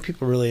hearing. I think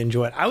people really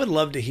enjoy it. I would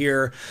love to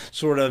hear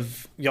sort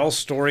of y'all's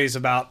stories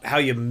about how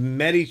you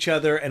met each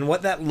other and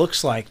what that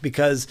looks like,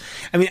 because,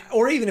 I mean,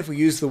 or even if we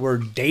use the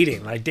word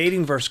dating, like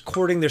dating versus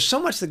courting, there's so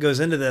much that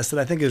goes into this that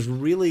I think is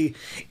really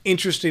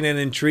interesting and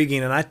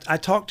intriguing. And I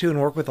talk to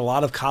and work with a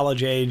lot of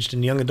college-aged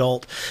and young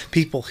adult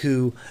people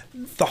who,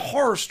 the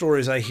horror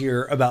stories I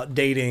hear about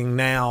dating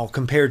now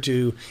compared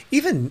to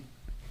even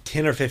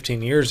 10 or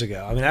 15 years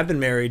ago. I mean, I've been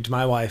married to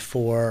my wife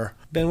for,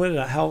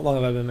 how long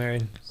have I been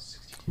married?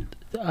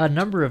 A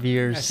number of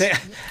years. I say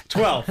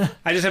 12.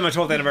 I just had my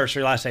 12th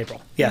anniversary last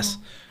April. Yes.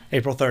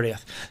 April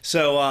 30th.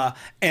 So,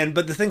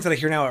 but the things that I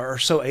hear now are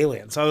so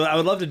alien. So I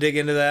would love to dig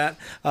into that.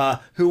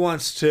 Who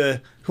wants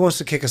to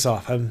kick us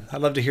off? I'd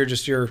love to hear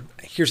just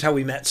here's how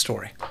we met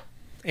story.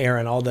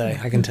 Aaron, all day,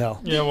 I can tell.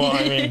 Yeah, well,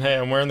 I mean, hey,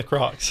 I'm wearing the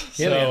Crocs.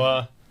 Yeah,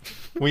 so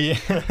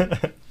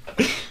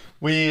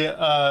we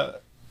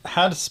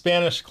had a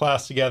Spanish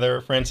class together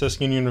at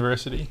Franciscan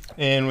University,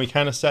 and we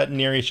kind of sat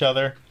near each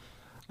other.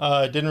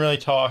 Didn't really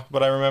talk,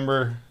 but I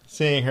remember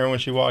seeing her when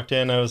she walked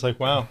in. I was like,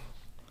 wow,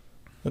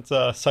 that's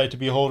a sight to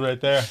behold right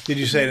there. Did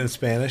you say it in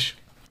Spanish?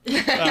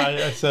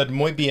 I said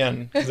muy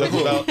bien, because that's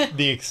about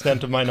the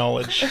extent of my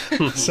knowledge.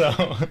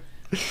 So,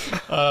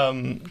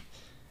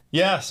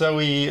 so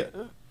we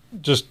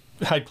just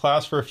had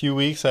class for a few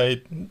weeks.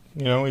 We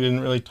didn't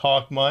really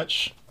talk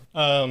much.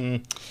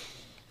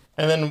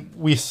 And then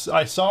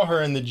I saw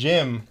her in the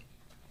gym,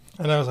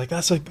 and I was like,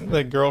 that's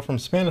that girl from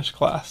Spanish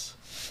class.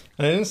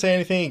 And I didn't say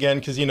anything again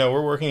because,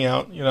 we're working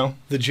out,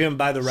 The gym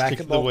by the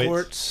racquetball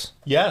courts?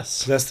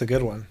 Yes. That's the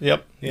good one.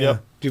 Yep. Yeah.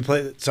 Yep. Do you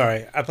play?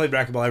 Sorry, I played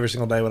racquetball every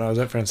single day when I was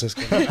at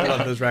Franciscan. I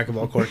love those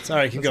racquetball courts. All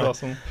right, keep going.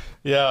 Awesome.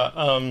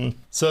 Yeah.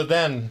 So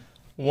then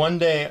one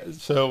day,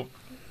 we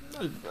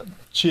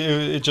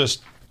can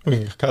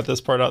cut this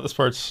part out. This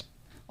part's...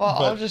 Well,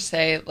 I'll just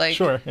say,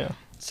 Sure, yeah.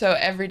 So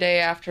every day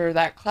after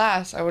that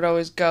class, I would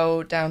always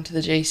go down to the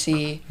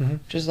JC,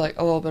 which is like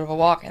a little bit of a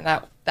walk. And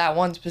that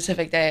one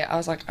specific day, I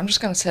was like, I'm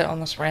just going to sit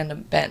on this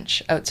random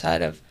bench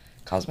outside of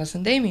Cosmos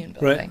and Damien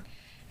building. Right.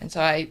 And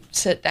so I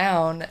sit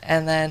down,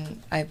 and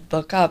then I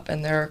look up,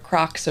 and there are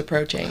Crocs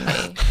approaching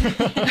me.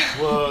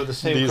 Whoa, the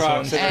same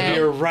Crocs that are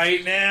here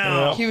right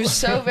now. Yeah. He was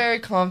so very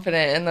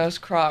confident in those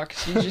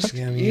Crocs. You just...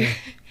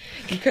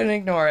 You couldn't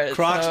ignore it.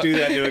 Crocs do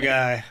that to a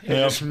guy. They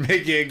just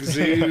make you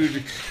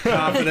exude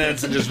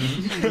confidence and just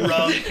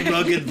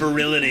rugged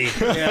virility.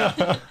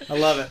 Yeah, I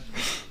love it.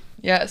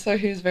 Yeah, so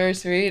he was very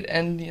sweet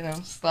and,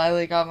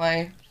 slyly got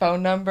my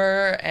phone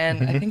number,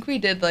 and I think we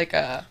did like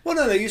a... Well,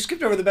 no, you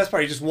skipped over the best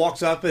part. He just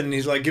walks up and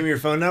he's like, give me your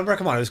phone number?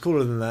 Come on, it was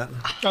cooler than that.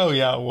 Oh,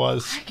 yeah, it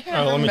was. I can't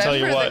remember let me tell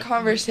you what. The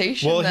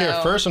conversation, Well, here,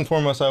 first and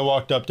foremost, I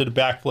walked up, did a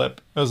backflip.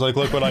 I was like,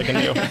 look what I can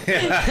do.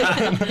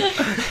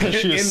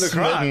 She was in the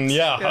Crocs. Smitten.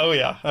 Yeah, oh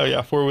yeah,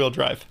 4-wheel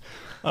drive.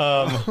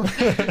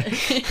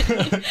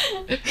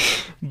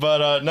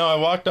 But no, I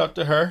walked up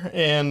to her,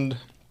 and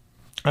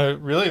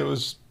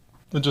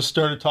We just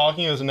started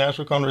talking. It was a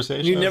natural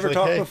conversation. You I was never like,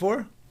 talked hey.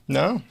 before?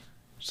 No.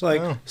 It's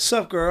like, No.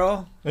 sup,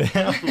 girl?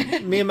 Yeah.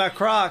 Me and my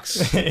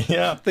Crocs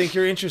Yeah. think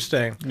you're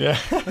interesting. Yeah.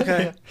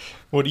 Okay.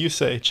 What do you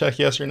say? Check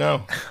yes or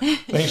no.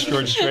 Thanks,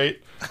 George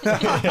Strait.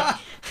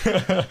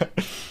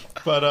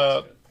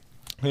 But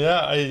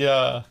yeah,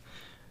 I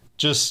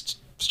just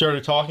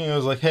started talking. I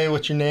was like, hey,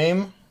 what's your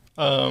name?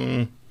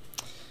 And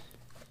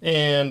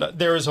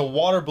there was a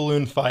water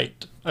balloon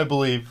fight, I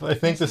believe. I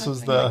think this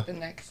was like the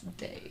next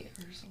day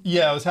or something.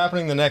 Yeah, it was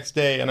happening the next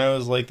day, and I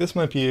was like, this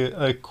might be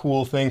a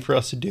cool thing for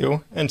us to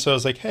do. And so I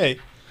was like, hey,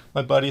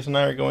 my buddies and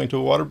I are going to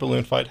a water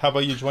balloon fight. How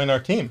about you join our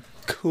team?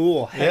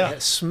 Cool. Hey, Yeah.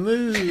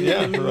 Smooth.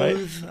 Yeah,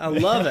 right. I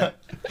love it.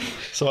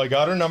 So I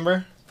got her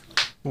number.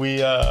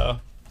 I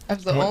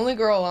was the only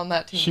girl on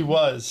that team. She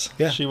was.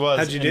 Yeah. She was.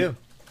 How'd you do?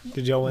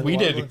 Did y'all win? We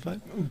the water did balloon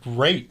fight?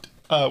 great.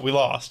 We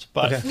lost,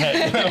 but Okay.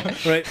 hey,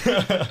 Right.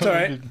 It's all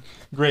right.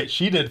 great.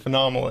 She did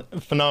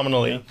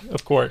phenomenally,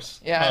 of course.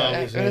 Yeah,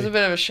 it was a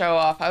bit of a show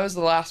off. I was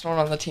the last one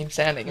on the team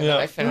standing, and Yeah.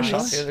 then I finished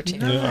off Nice. the other team.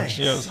 Nice.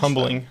 Yeah, it was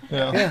humbling.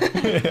 Yeah.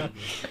 Yeah.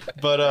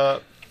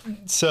 But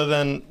so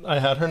then I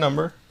had her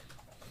number,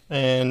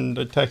 and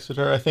I texted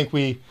her. I think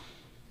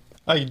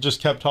I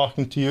just kept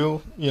talking to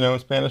you, in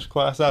Spanish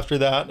class after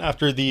that,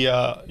 after the,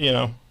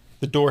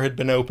 the door had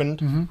been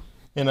opened,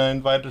 and I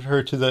invited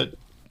her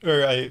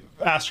I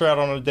asked her out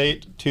on a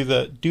date to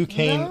the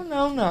Duquesne.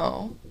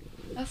 No.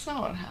 That's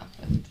not what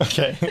happened.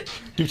 Okay,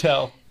 do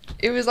tell.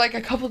 It was like a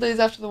couple days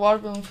after the water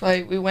balloon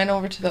fight, we went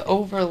over to the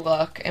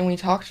Overlook, and we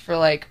talked for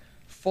like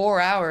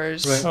 4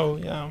 hours Right. Oh,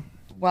 yeah.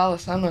 while the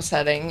sun was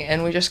setting,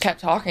 and we just kept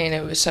talking, and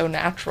it was so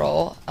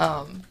natural.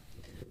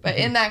 But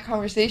in that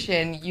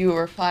conversation, you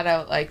were flat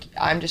out like,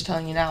 I'm just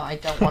telling you now, I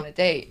don't want to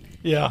date.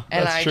 Yeah,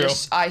 And that's true.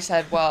 I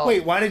said, well...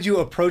 Wait, why did you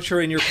approach her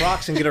in your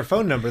Crocs and get her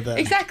phone number then?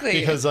 Exactly.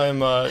 Because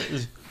I'm a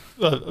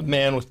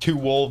man with two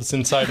wolves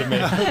inside of me.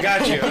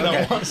 Got you. One Okay.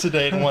 that wants to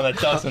date and one that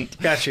doesn't.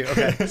 Got you.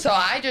 Okay. So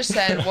I just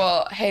said,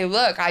 well, hey,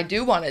 look, I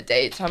do want to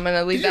date, so I'm going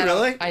to leave Did you that.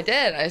 really? I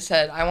did. I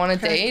said, I want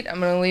to date. I'm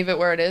going to leave it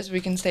where it is.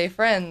 We can stay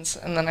friends.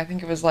 And then I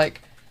think it was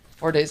like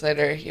 4 days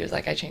later, he was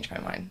like, I changed my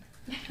mind.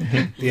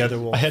 The other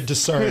wolf. I had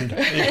discerned.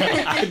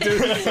 Yeah. I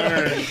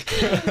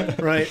discerned.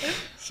 Right.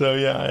 So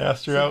yeah, I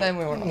asked her So out. then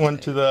we went on a Went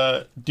date. to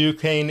the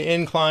Duquesne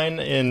Incline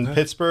in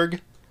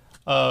Pittsburgh.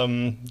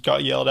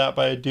 Got yelled at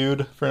by a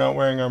dude for not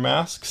wearing our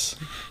masks.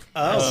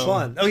 Oh,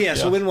 fun. Oh, yeah.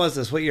 So yeah. when was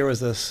this? What year was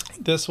this?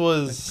 This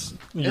was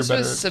This better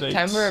was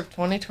September of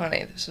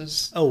 2020. This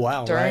was Oh,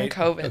 wow. during right.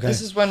 COVID. Okay.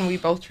 This is when we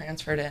both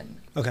transferred in.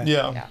 Okay.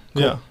 Yeah.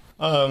 Yeah.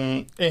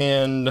 Yeah.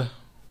 And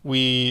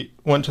we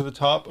went to the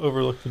top,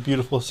 overlooked the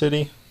beautiful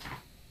city,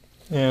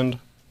 and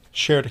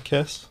shared a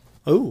kiss.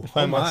 Oh, If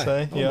I must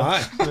say, Oh,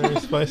 yeah, very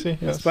spicy.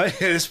 Yes.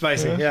 It is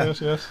spicy.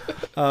 Yes, Yeah. yes.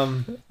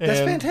 That's And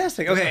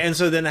fantastic. Okay. And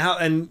so then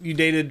and you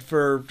dated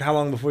for how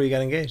long before you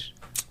got engaged?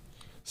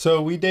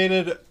 So we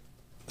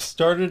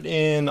started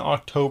in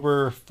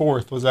October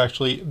 4th was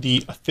actually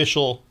the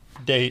official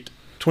date.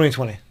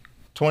 2020.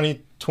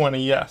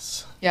 2020,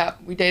 yes. Yeah,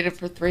 we dated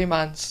for 3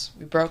 months.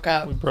 We broke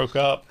up. We broke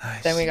up.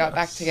 Nice. Then we got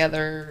back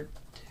together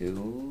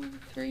 2,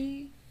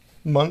 3,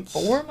 Months.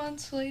 4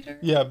 months later.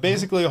 Yeah,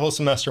 basically a whole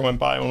semester went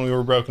by when we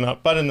were broken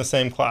up, but in the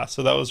same class.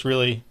 So that was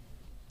really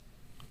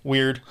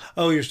weird.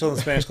 Oh, you're still in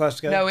the Spanish class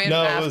together? No, we had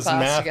No, math it was class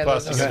math together.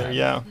 class this together. time.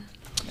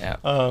 Yeah.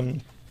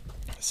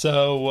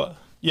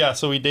 Yeah.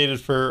 So we dated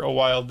for a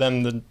while.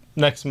 Then the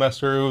next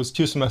semester, it was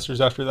 2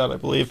 semesters after that, I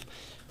believe,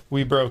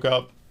 we broke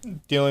up,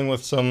 dealing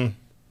with some.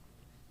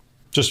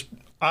 Just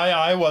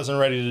I wasn't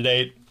ready to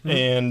date,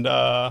 and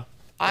I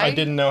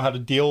didn't know how to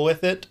deal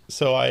with it,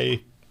 so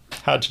I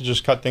had to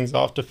just cut things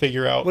off to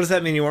figure out. What does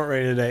that mean you weren't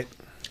ready to date?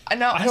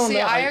 No, I don't see, know.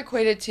 I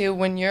equate it to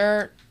when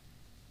you're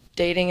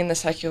dating in the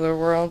secular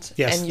world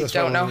Yes, and you that's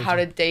what don't I know wanted how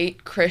to- to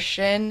date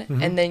Christian,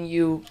 and then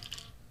you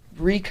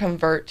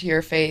reconvert to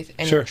your faith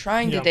and Sure. you're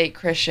trying to Yeah. date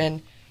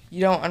Christian,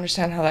 you don't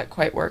understand how that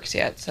quite works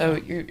yet. So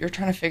you're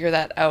trying to figure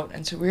that out.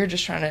 And so we were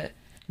just trying to,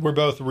 We're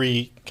both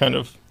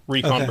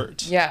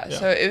reconverts. yeah.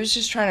 So it was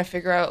just trying to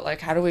figure out,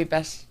 like, how do we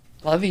best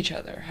love each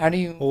other? How do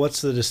you... Well,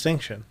 what's the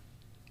distinction?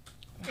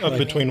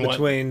 Between what?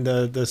 Between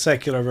the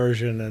secular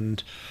version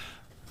and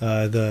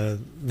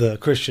the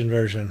Christian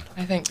version.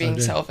 I think being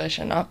Okay. selfish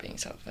and not being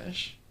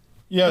selfish.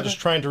 Yeah, just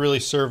trying to really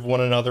serve one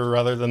another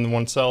rather than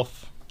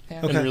oneself.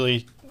 Yeah. Okay. And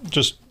really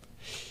just,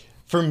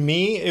 for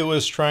me, it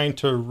was trying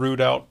to root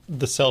out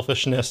the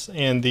selfishness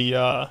and the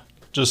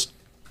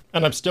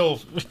and I'm still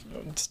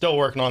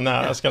working on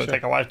that. That's going to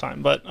take a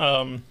lifetime. But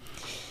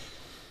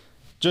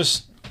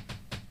just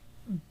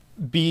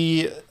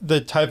be the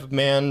type of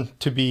man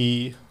to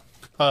be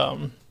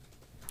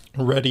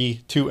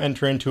ready to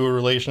enter into a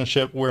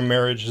relationship where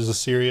marriage is a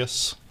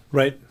serious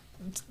Right.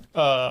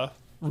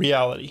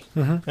 reality.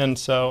 And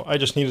so I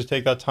just need to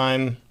take that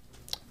time,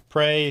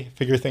 pray,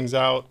 figure things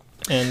out,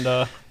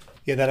 and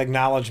Yeah, that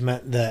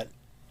acknowledgement that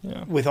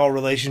yeah. with all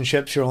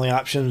relationships, your only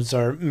options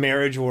are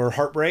marriage or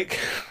heartbreak,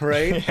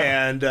 right?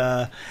 And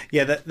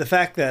the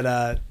fact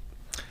that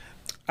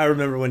I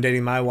remember when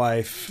dating my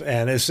wife,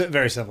 and it's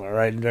very similar,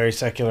 right? Very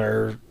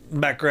secular,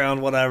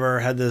 background, whatever,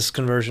 had this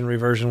conversion,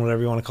 reversion,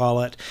 whatever you want to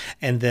call it,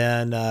 and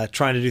then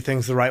trying to do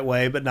things the right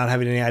way, but not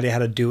having any idea how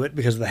to do it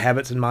because of the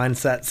habits and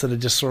mindsets that are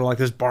just sort of like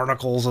those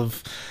barnacles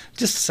of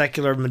just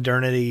secular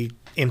modernity,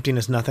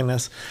 emptiness,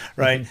 nothingness,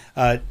 right?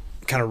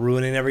 Kind of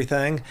ruining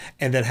everything,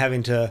 and then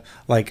having to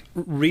like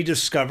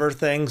rediscover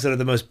things that are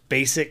the most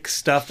basic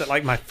stuff that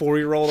like my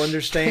 4-year-old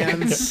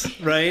understands,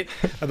 right?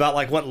 About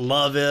like what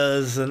love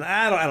is, and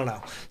I don't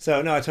know.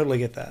 So no, I totally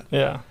get that.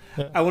 Yeah.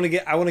 I want to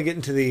get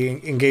into the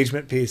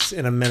engagement piece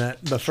in a minute,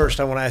 but first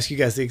I want to ask you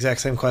guys the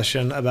exact same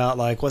question about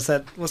like what's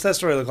that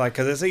story look like?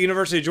 Because it's at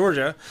University of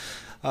Georgia,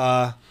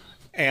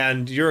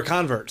 and you're a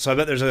convert, so I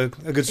bet there's a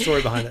good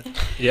story behind it.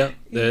 Yeah,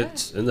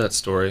 it's in that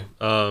story.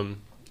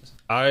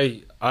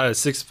 I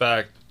six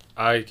fact,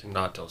 I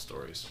cannot tell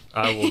stories.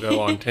 I will go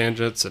on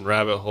tangents and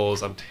rabbit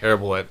holes. I'm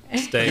terrible at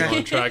staying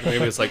on track.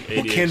 Maybe it's like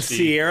ADHD. Can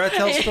Sierra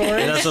tell stories?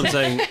 And that's what I'm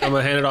saying. I'm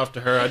gonna hand it off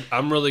to her.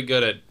 I'm really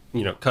good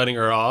at cutting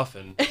her off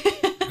and.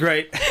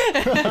 Great.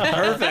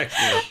 Perfect.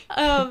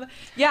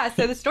 Yeah,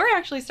 so the story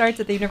actually starts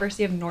at the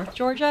University of North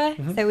Georgia.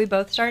 Mm-hmm. So we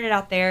both started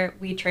out there.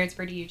 We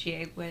transferred to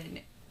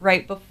UGA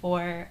right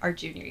before our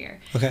junior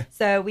year. Okay.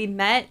 So we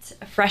met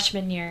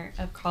freshman year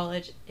of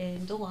college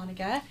in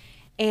Dahlonega,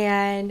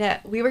 and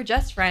we were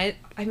just friends.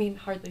 I mean,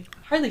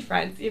 hardly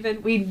friends.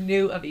 Even we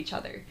knew of each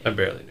other. I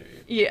barely knew you.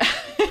 Yeah.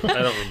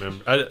 I don't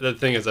remember. The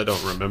thing is, I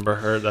don't remember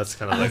her. That's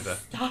kind of like the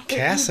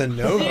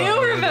Casanova.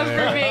 You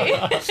remember me.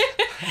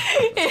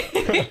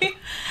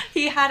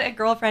 He had a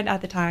girlfriend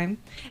at the time,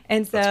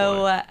 and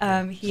so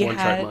we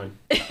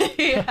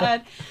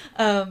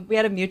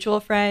had a mutual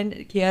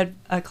friend. He had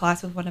a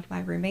class with one of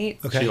my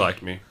roommates. Okay. She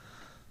liked me.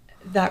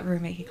 That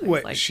roommate he claims.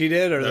 Wait, like, she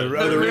did, or the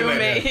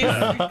roommate he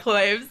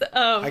claims.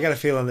 I got a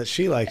feeling that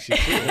she likes you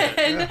too.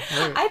 And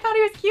I thought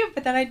he was cute,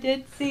 but then I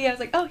did see. I was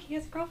like, oh, he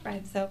has a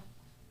girlfriend, so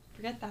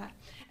forget that.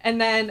 And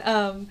then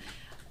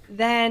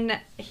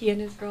he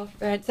and his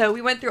girlfriend. So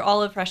we went through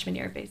all of freshman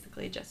year,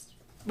 basically, just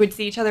would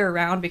see each other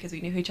around because we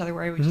knew who each other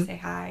were. We'd just say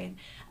hi.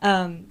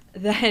 And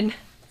then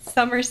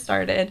summer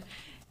started,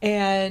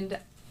 and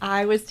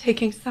I was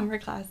taking summer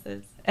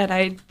classes, and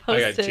I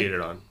posted. I got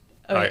cheated on.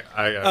 Oh.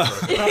 I got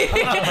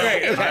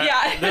Great. Okay.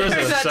 Yeah, there was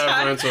a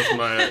severance with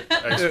my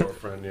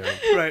ex-girlfriend.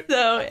 Yeah. Right.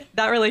 So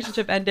that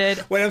relationship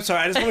ended. Wait, I'm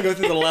sorry. I just want to go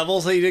through the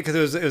levels that you did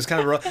because it was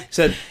kind of rough.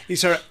 He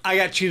said, I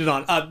got cheated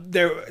on.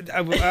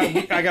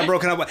 I got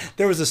broken up with.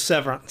 There was a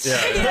severance. Yeah.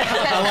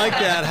 I like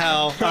that.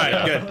 How? All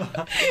right.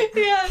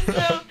 Good. Yeah.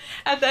 So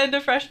at the end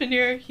of freshman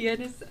year, he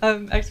and his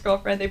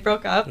ex-girlfriend, they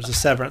broke up. There's a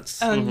severance.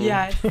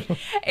 Yes.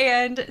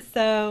 And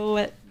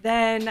so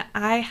then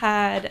I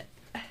had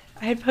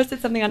posted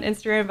something on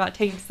Instagram about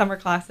taking summer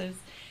classes,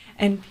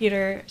 and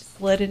Peter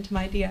slid into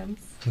my DMs.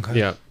 Okay.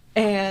 Yeah.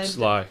 And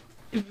sly.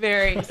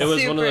 Very. It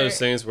was one of those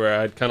things where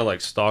I'd kind of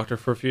like stalked her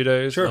for a few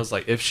days. Sure. I was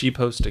like, if she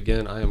posts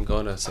again, I am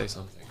going to say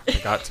something. I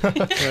got to.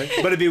 Right.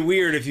 But it'd be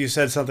weird if you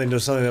said something to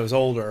something that was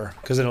older,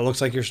 because then it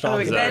looks like you're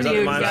stalking. Oh, then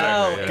you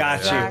know. Got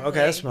Exactly. you. Okay,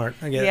 that's smart.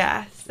 I get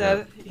it.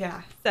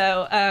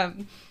 So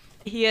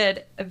he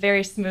had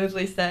very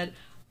smoothly said,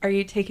 "Are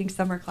you taking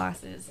summer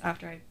classes?"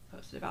 After I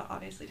posted about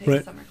obviously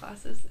taking summer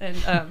classes, and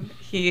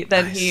he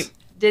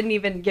didn't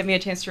even give me a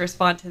chance to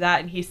respond to that,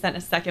 and he sent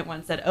a second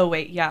one, said, "Oh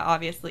wait, yeah,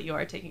 obviously you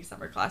are taking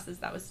summer classes.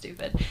 That was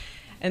stupid."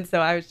 And so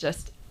I was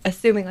just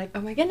assuming like,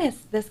 oh my goodness,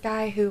 this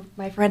guy who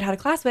my friend had a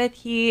class with,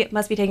 he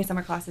must be taking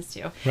summer classes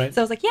too. Right.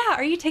 So I was like, yeah,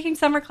 are you taking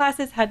summer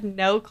classes? Had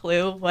no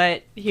clue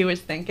what he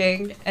was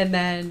thinking. And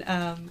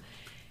then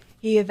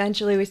we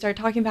started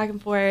talking back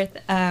and forth.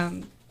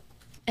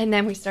 And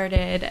then we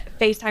started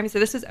FaceTiming. So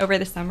this was over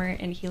the summer,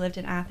 and he lived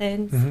in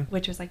Athens,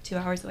 which was like 2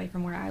 hours away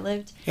from where I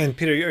lived. And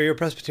Peter, are you a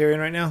Presbyterian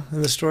right now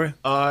in this story?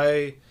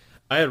 I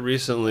had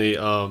recently,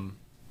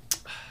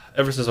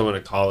 ever since I went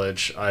to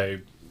college,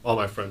 all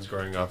my friends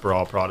growing up were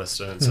all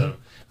Protestant, so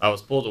I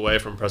was pulled away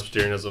from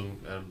Presbyterianism,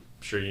 and I'm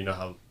sure you know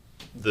how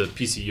the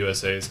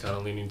PCUSA is kind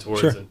of leaning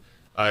towards, and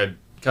I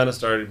kind of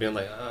started being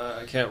like,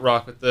 I can't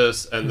rock with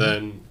this, and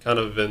then kind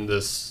of in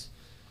this,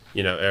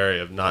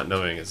 area of not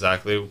knowing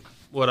exactly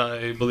what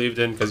I believed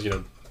in, because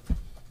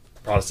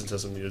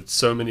Protestantism, it's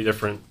so many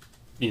different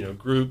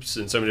groups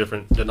and so many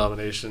different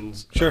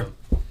denominations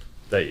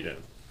that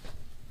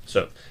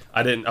so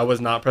I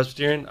was not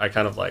Presbyterian. I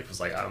kind of was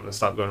like, I'm gonna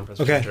stop going to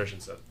Presbyterian church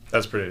and stuff.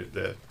 That's pretty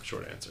the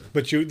short answer.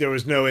 But there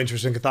was no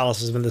interest in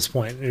Catholicism at this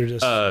point. You're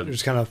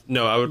just kind of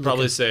no. I would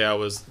probably say I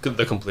was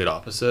the complete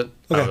opposite.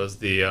 I was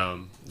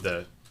the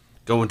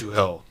going to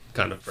hell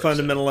kind of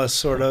person. Fundamentalist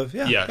sort of.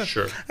 Yeah,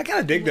 sure. I kind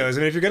of dig those.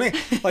 I mean, if you're gonna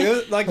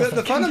like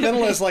the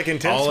fundamentalist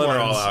intense all in ones or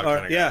all out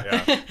kind of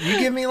guy. You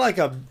give me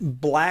a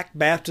black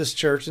Baptist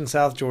church in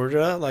South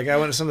Georgia. Like I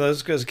went to some of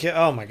those as a kid.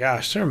 Oh my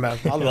gosh, I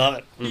love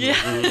it.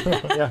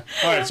 Yeah.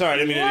 All right, sorry, I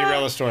didn't mean to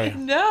derail the story.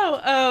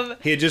 No.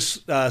 He had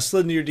just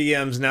slid into your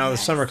DMs. Now the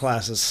summer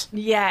classes.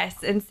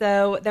 Yes, and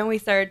so then we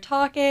started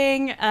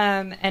talking,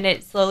 and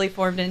it slowly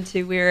formed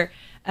into we were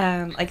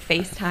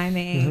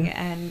FaceTiming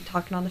and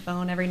talking on the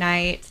phone every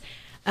night.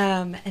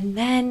 And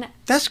then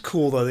that's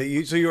cool though that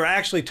you were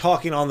actually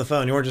talking on the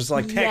phone. You weren't just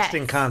like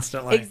texting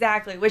constantly.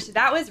 Exactly, which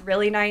that was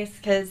really nice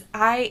because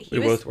we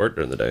both worked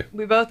during the day.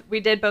 We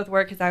did both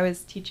work because I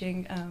was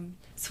teaching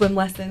swim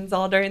lessons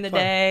all during the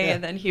day,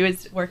 and then he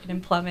was working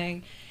in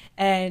plumbing,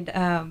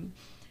 and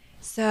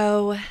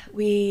so let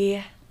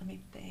me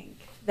think.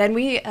 Then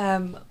we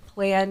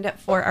planned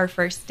for our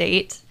first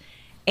date,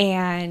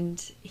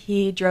 and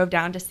he drove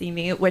down to see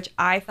me, which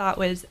I thought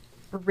was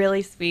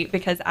really sweet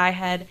because I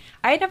had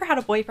never had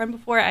a boyfriend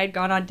before. I had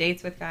gone on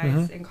dates with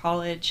guys in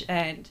college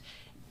and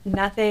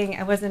nothing.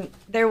 I wasn't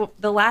there.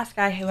 The last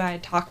guy who I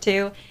had talked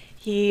to,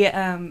 he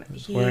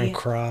wearing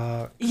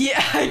Crocs.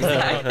 Yeah,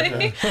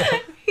 exactly.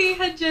 He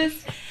had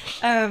just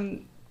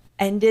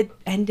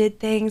ended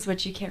things,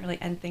 which you can't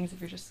really end things if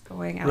you're just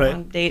going out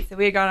on dates. So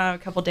we had gone on a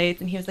couple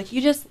dates, and he was like,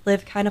 "You just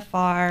live kind of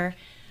far."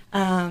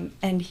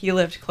 And he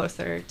lived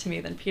closer to me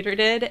than Peter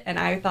did. And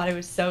I thought it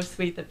was so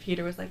sweet that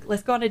Peter was like,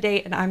 let's go on a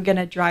date and I'm going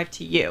to drive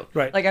to you.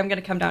 Right. Like, I'm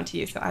going to come down to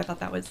you. So I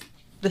thought that was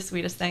the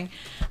sweetest thing.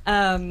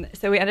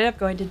 So we ended up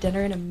going to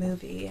dinner and a I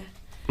movie.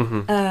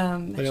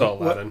 saw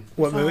Aladdin.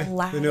 What movie?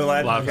 Aladdin. The new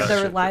Aladdin? Live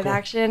The live Cool.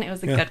 action. It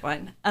was a good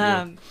one.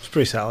 It's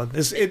pretty solid.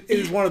 It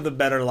is one of the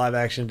better live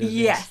action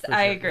Disney. Yes,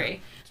 I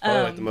agree. It's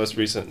probably like the most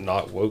recent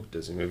not woke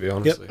Disney movie,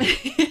 honestly.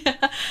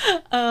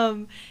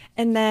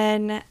 And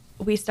then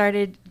we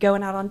started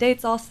going out on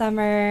dates all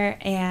summer,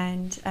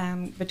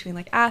 and between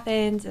like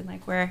Athens and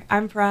like where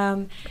I'm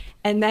from.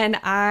 And then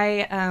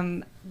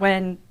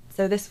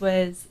so this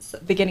was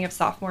beginning of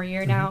sophomore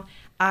year now,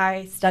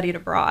 I studied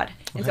abroad.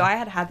 And so I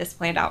had this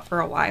planned out for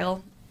a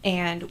while,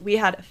 and we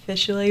had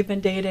officially been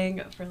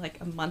dating for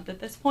like a month at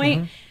this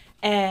point,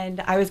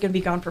 and I was going to be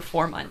gone for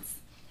 4 months.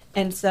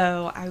 And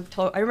so I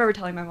remember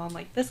telling my mom,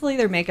 like, this will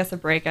either make us or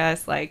break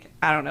us. Like,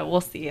 I don't know, we'll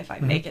see if I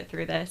make it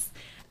through this.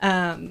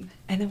 And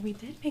then we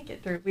did make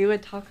it through. We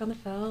would talk on the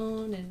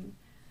phone,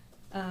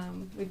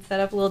 and we'd set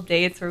up little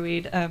dates where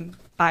we'd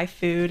buy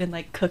food and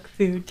like cook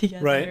food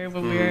together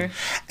when we were.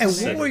 And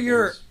what were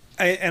your?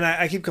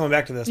 I keep coming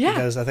back to this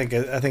because I think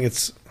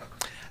it's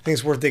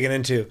worth digging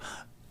into.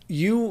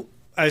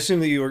 I assume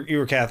that you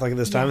were Catholic at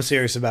this time,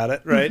 serious about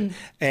it, right?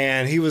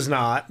 And he was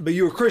not, but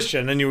you were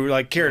Christian, and you were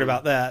like cared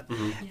about that.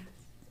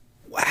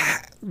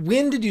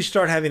 When did you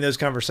start having those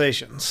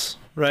conversations?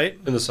 Right?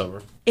 In the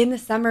summer. In the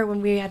summer,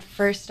 when we had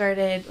first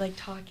started like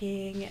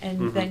talking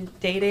and then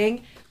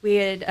dating, we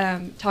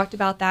had talked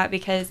about that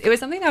because it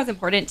was something that was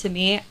important to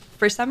me.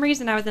 For some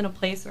reason, I was in a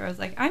place where I was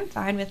like, I'm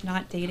fine with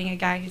not dating a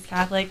guy who's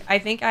Catholic. I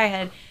think I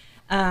had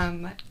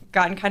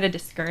gotten kind of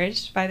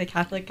discouraged by the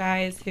Catholic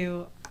guys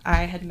who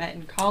I had met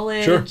in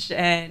college.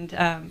 And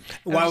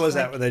why was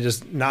that? Were they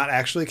just not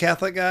actually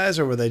Catholic guys,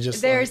 or were they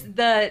just? There's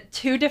the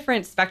two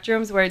different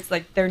spectrums where it's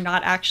like they're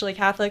not actually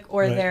Catholic,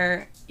 or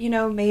they're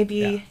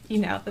maybe the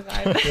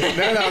vibe.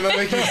 No, I'm not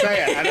making you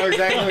say it. I know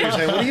exactly what you're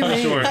saying. What do you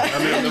mean? Sure. I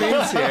mean,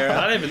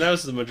 not even that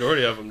was the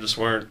majority of them just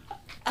weren't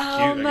cute,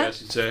 I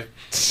guess you'd say.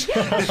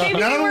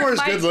 None of them were as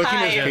good looking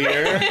as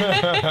Peter.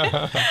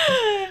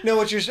 No,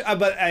 what you're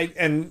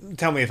and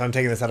tell me if I'm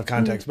taking this out of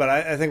context, but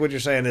I think what you're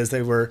saying is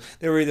they were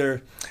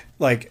either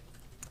like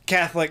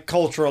Catholic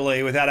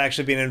culturally without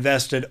actually being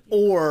invested,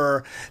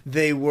 or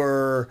they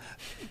were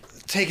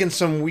taking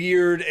some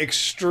weird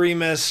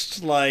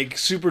extremist, like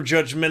super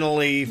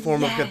judgmentally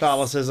form of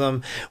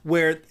Catholicism,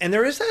 and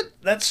there is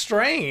that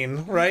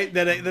strain, right,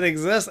 that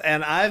exists,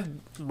 and I've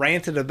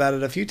ranted about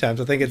it a few times.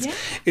 I think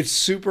it's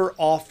super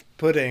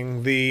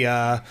off-putting,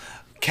 the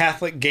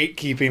Catholic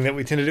gatekeeping that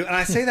we tend to do. And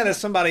I say that as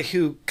somebody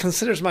who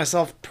considers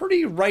myself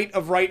pretty right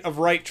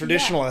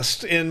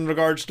traditionalist in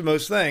regards to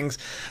most things.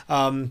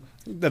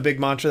 The big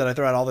mantra that I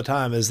throw out all the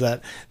time is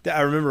that I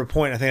remember a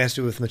point, I think it has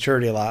to do with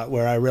maturity a lot,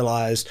 where I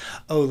realized,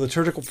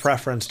 liturgical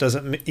preference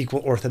doesn't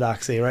equal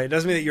orthodoxy, right? It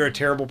doesn't mean that you're a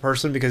terrible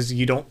person because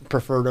you don't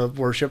prefer to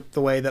worship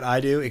the way that I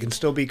do. It can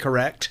still be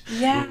correct,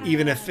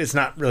 even if it's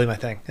not really my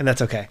thing, and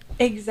that's okay.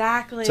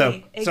 Exactly. So,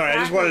 sorry, I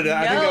just wanted to,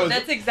 I think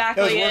that's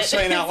exactly that was worth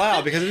saying out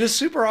loud, because it is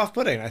super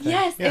off-putting, I think.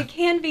 Yes, it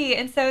can be.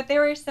 And so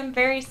there were some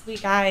very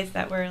sweet guys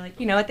that were like,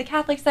 at the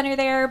Catholic Center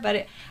there,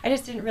 but I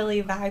just didn't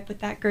really vibe with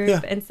that group. Yeah.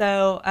 And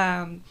so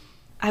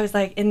I was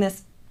like in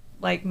this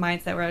like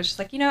mindset where I was just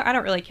like, I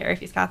don't really care if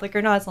he's Catholic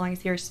or not, as long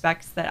as he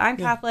respects that I'm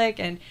Catholic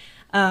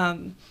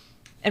and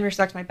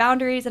respects my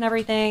boundaries and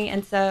everything.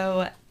 And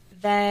so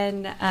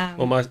then I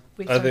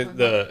think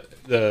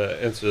the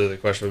answer to the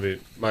question would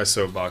be, my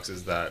soapbox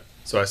is that,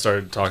 so I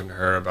started talking to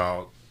her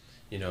about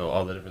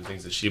all the different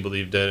things that she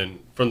believed in, and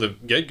from the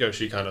get-go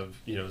she kind of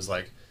was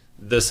like,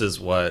 this is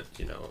what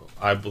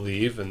I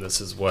believe, and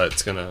this is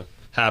what's gonna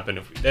happen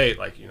if we date,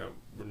 like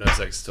no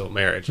sex till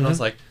marriage. And I was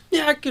like,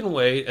 yeah, I can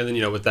wait. And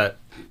then with that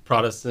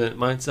Protestant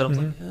mindset, I was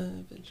like,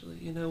 eventually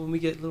when we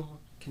get a little more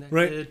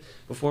connected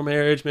before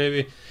marriage,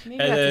 maybe and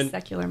that's then a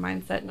secular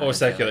mindset, or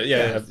secular,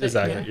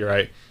 exactly, you're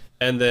right.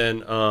 And then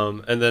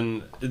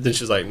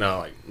she's like, no,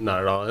 like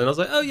not at all. And I was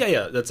like, oh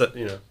yeah, that's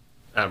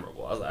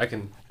admirable. I was like, I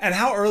can. And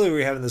how early were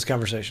you having those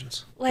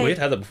conversations? Like, We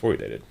had that before we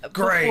dated.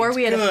 Great. Before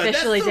we had Good.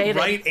 officially That's the dated.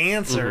 right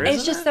answer. It's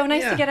isn't just it? so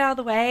nice Yeah. to get out of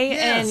the way.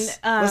 Yes.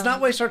 And let's not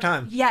waste our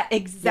time. Yeah,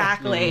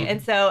 exactly.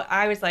 And so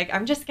I was like, I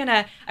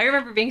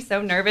remember being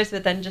so nervous,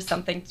 but then just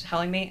something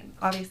telling me,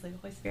 obviously the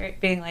Holy Spirit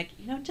being like,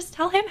 just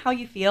tell him how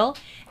you feel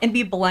and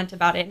be blunt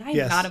about it. And I'm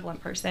not a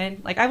blunt person.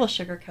 Like, I will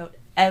sugarcoat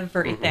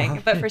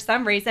everything. But for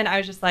some reason, I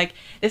was just like,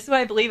 this is what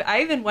I believe.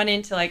 I even went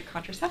into like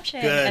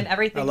contraception and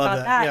everything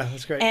about that. Yeah,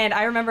 that's great. And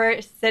I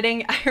remember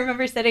sitting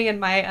in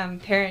my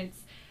parents'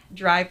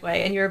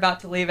 driveway, and you were about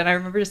to leave, and I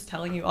remember just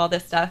telling you all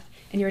this stuff,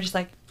 and you were just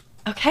like,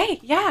 okay,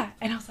 yeah.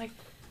 And I was like,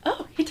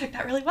 oh, he took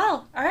that really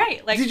well. All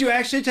right. Like, did you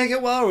actually take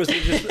it well, or was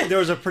it just there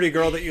was a pretty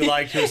girl that you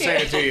liked who was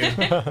saying it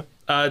to you?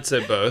 I'd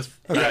say both.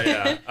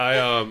 Okay.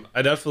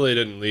 I definitely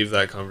didn't leave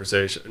that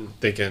conversation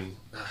thinking,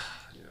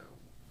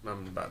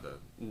 I'm about to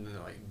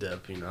like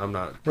dip. I'm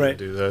not gonna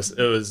do this.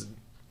 It was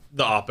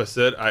the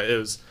opposite.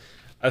 I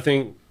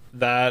think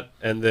that,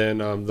 and then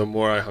the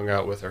more I hung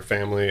out with her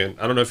family, and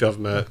I don't know if y'all have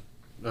met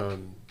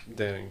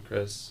Dan and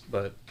Chris,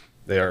 but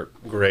they are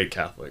great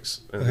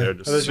Catholics, and they're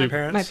just Are those your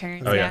parents? my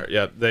parents. Oh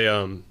yeah. They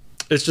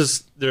it's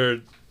just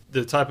they're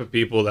the type of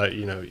people that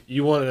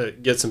you want to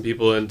get some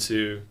people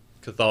into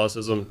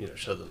Catholicism,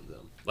 show them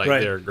like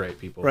they're great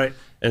people, right?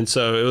 And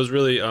so it was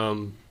really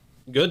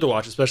good to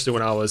watch, especially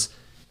when I was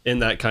in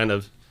that kind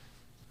of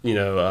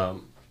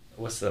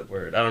what's that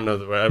word? I don't know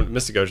the word.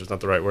 Mystical is not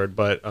the right word,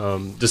 but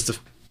just the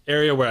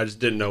area where I just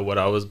didn't know what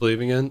I was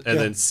believing in, and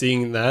then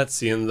seeing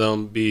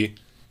them be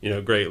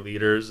great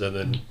leaders, and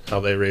then how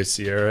they raised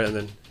Sierra, and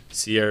then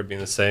Sierra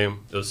being the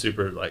same. It was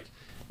super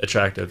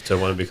attractive to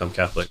want to become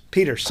Catholic.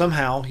 Peter,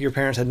 somehow your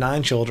parents had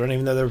 9 children,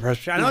 even though they were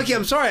Presbyterian.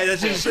 I'm sorry,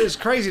 that's just it's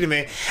crazy to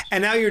me.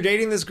 And now you're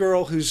dating this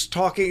girl who's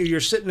talking.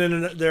 You're sitting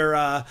in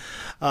their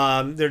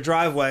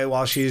driveway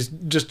while she's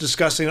just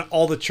discussing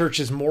all the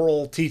church's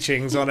moral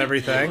teachings on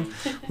everything,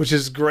 which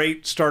is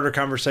great starter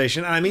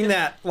conversation. And I mean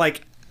that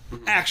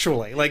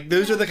actually,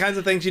 those are the kinds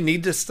of things you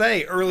need to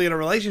say early in a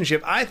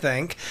relationship, I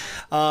think.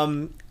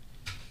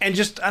 And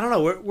just, I don't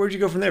know, where'd you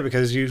go from there?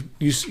 Because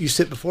you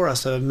sit before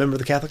us, a member of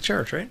the Catholic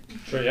Church, right?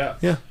 Sure, yeah.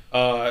 Yeah.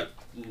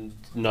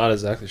 Not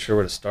exactly sure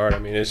where to start. I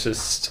mean, it's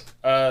just,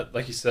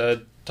 like you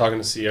said, talking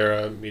to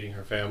Sierra, meeting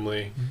her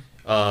family.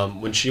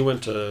 When she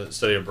went to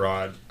study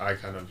abroad, I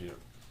kind of,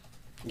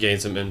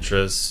 gained some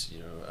interest,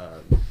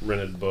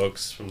 rented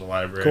books from the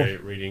library,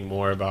 reading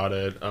more about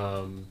it.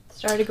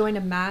 Started going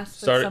to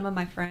Mass with some of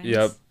my friends.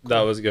 Yep,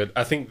 that was good.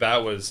 I think I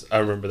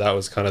remember that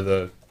was kind of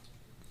the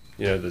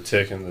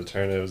tick and the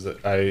turn. It was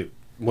that I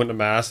went to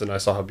Mass and I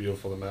saw how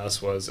beautiful the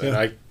Mass was.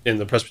 And in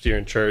the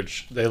Presbyterian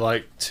Church, they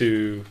like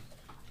to,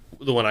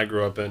 the one I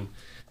grew up in,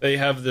 they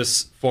have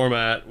this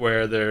format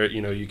where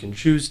you can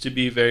choose to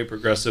be very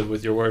progressive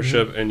with your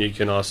worship, and you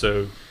can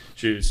also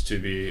choose to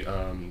be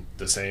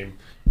the same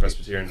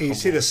Presbyterian. You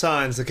see the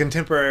signs, the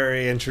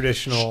contemporary and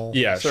traditional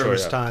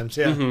service times.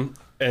 Yeah. Mm-hmm.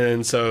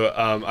 And so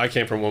I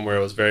came from one where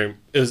when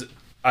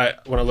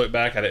I look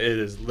back at it, it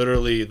is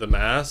literally the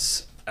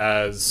Mass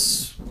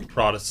as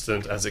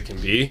Protestant as it can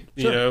be,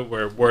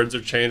 where words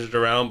are changed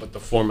around, but the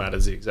format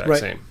is the exact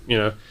same,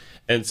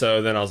 And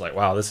so then I was like,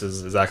 wow, this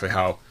is exactly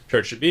how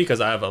church should be,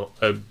 because I have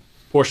a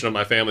portion of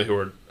my family who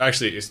are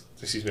actually,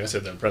 excuse me, I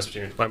said that I'm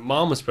Presbyterian. My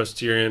mom was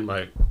Presbyterian,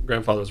 my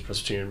grandfather was a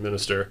Presbyterian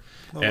minister,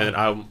 and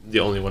I'm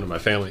the only one in my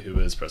family who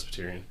is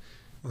Presbyterian.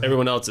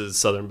 Everyone else is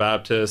Southern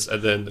Baptist,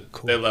 and then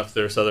they left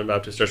their Southern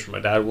Baptist church where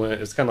my dad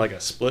went. It's kind of like a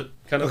split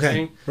kind of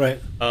thing. Right.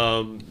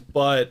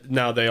 But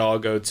now they all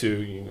go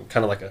to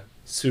kind of like a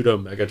pseudo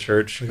mega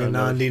church. Like a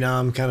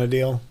non-denom kind of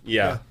deal.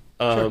 Yeah.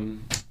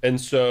 And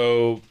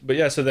so,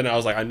 so then I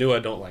was like, I knew I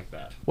don't like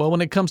that. Well,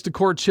 when it comes to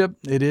courtship,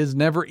 it is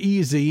never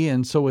easy.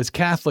 And so as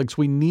Catholics,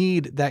 we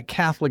need that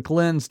Catholic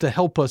lens to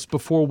help us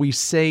before we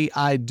say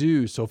I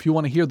do. So if you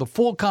want to hear the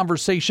full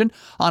conversation,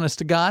 honest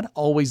to God,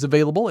 always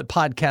available at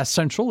Podcast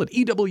Central at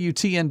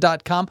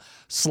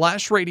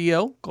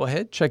EWTN.com/radio. Go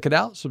ahead, check it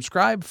out,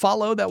 subscribe,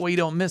 follow. That way you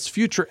don't miss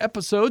future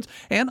episodes.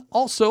 And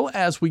also,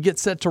 as we get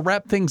set to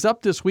wrap things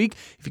up this week,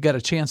 if you got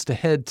a chance to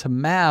head to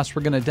Mass,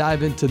 we're going to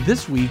dive into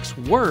this week's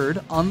Word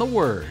on the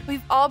Word.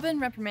 We've all been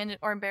reprimanded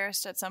or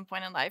embarrassed at some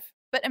point in life.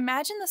 But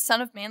imagine the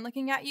Son of Man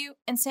looking at you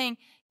and saying,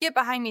 "Get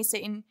behind me,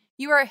 Satan.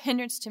 You are a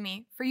hindrance to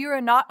me, for you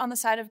are not on the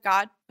side of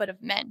God, but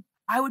of men."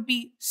 I would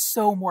be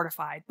so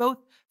mortified, both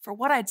for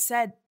what I'd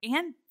said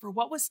and for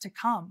what was to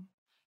come.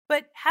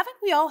 But haven't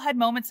we all had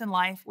moments in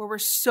life where we're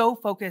so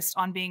focused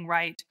on being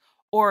right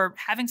or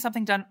having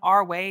something done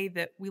our way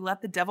that we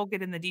let the devil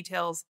get in the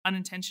details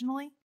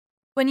unintentionally?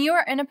 When you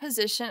are in a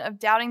position of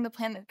doubting the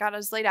plan that God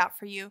has laid out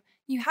for you,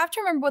 you have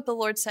to remember what the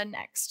Lord said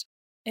next.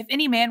 If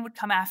any man would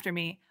come after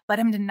me, let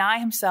him deny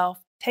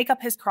himself, take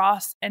up his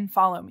cross, and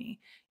follow me.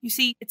 You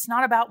see, it's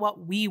not about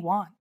what we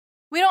want.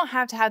 We don't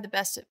have to have the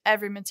best of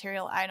every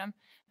material item,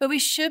 but we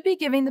should be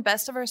giving the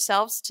best of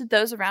ourselves to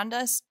those around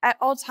us at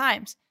all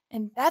times,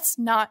 and that's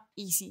not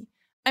easy.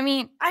 I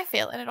mean, I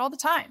fail at it all the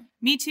time.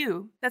 Me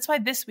too. That's why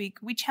this week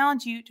we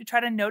challenge you to try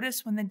to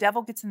notice when the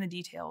devil gets in the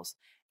details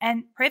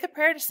and pray the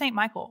prayer to St.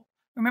 Michael.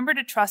 Remember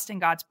to trust in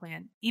God's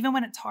plan, even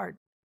when it's hard.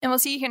 And we'll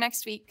see you here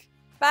next week.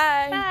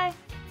 Bye. Bye.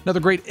 Another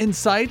great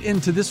insight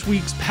into this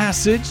week's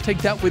passage. Take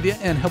that with you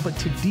and help it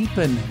to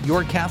deepen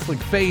your Catholic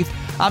faith.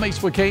 I'm Ace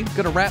McKay,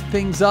 going to wrap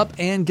things up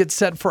and get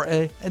set for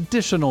an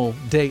additional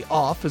day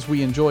off as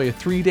we enjoy a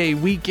 3-day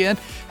weekend.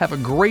 Have a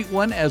great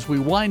one as we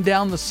wind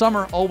down the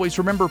summer. Always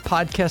remember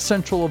Podcast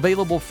Central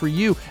available for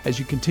you as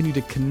you continue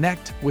to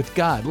connect with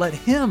God. Let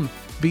Him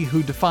be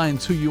who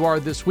defines who you are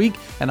this week,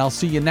 and I'll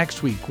see you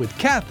next week with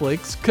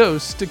Catholics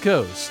Coast to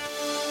Coast.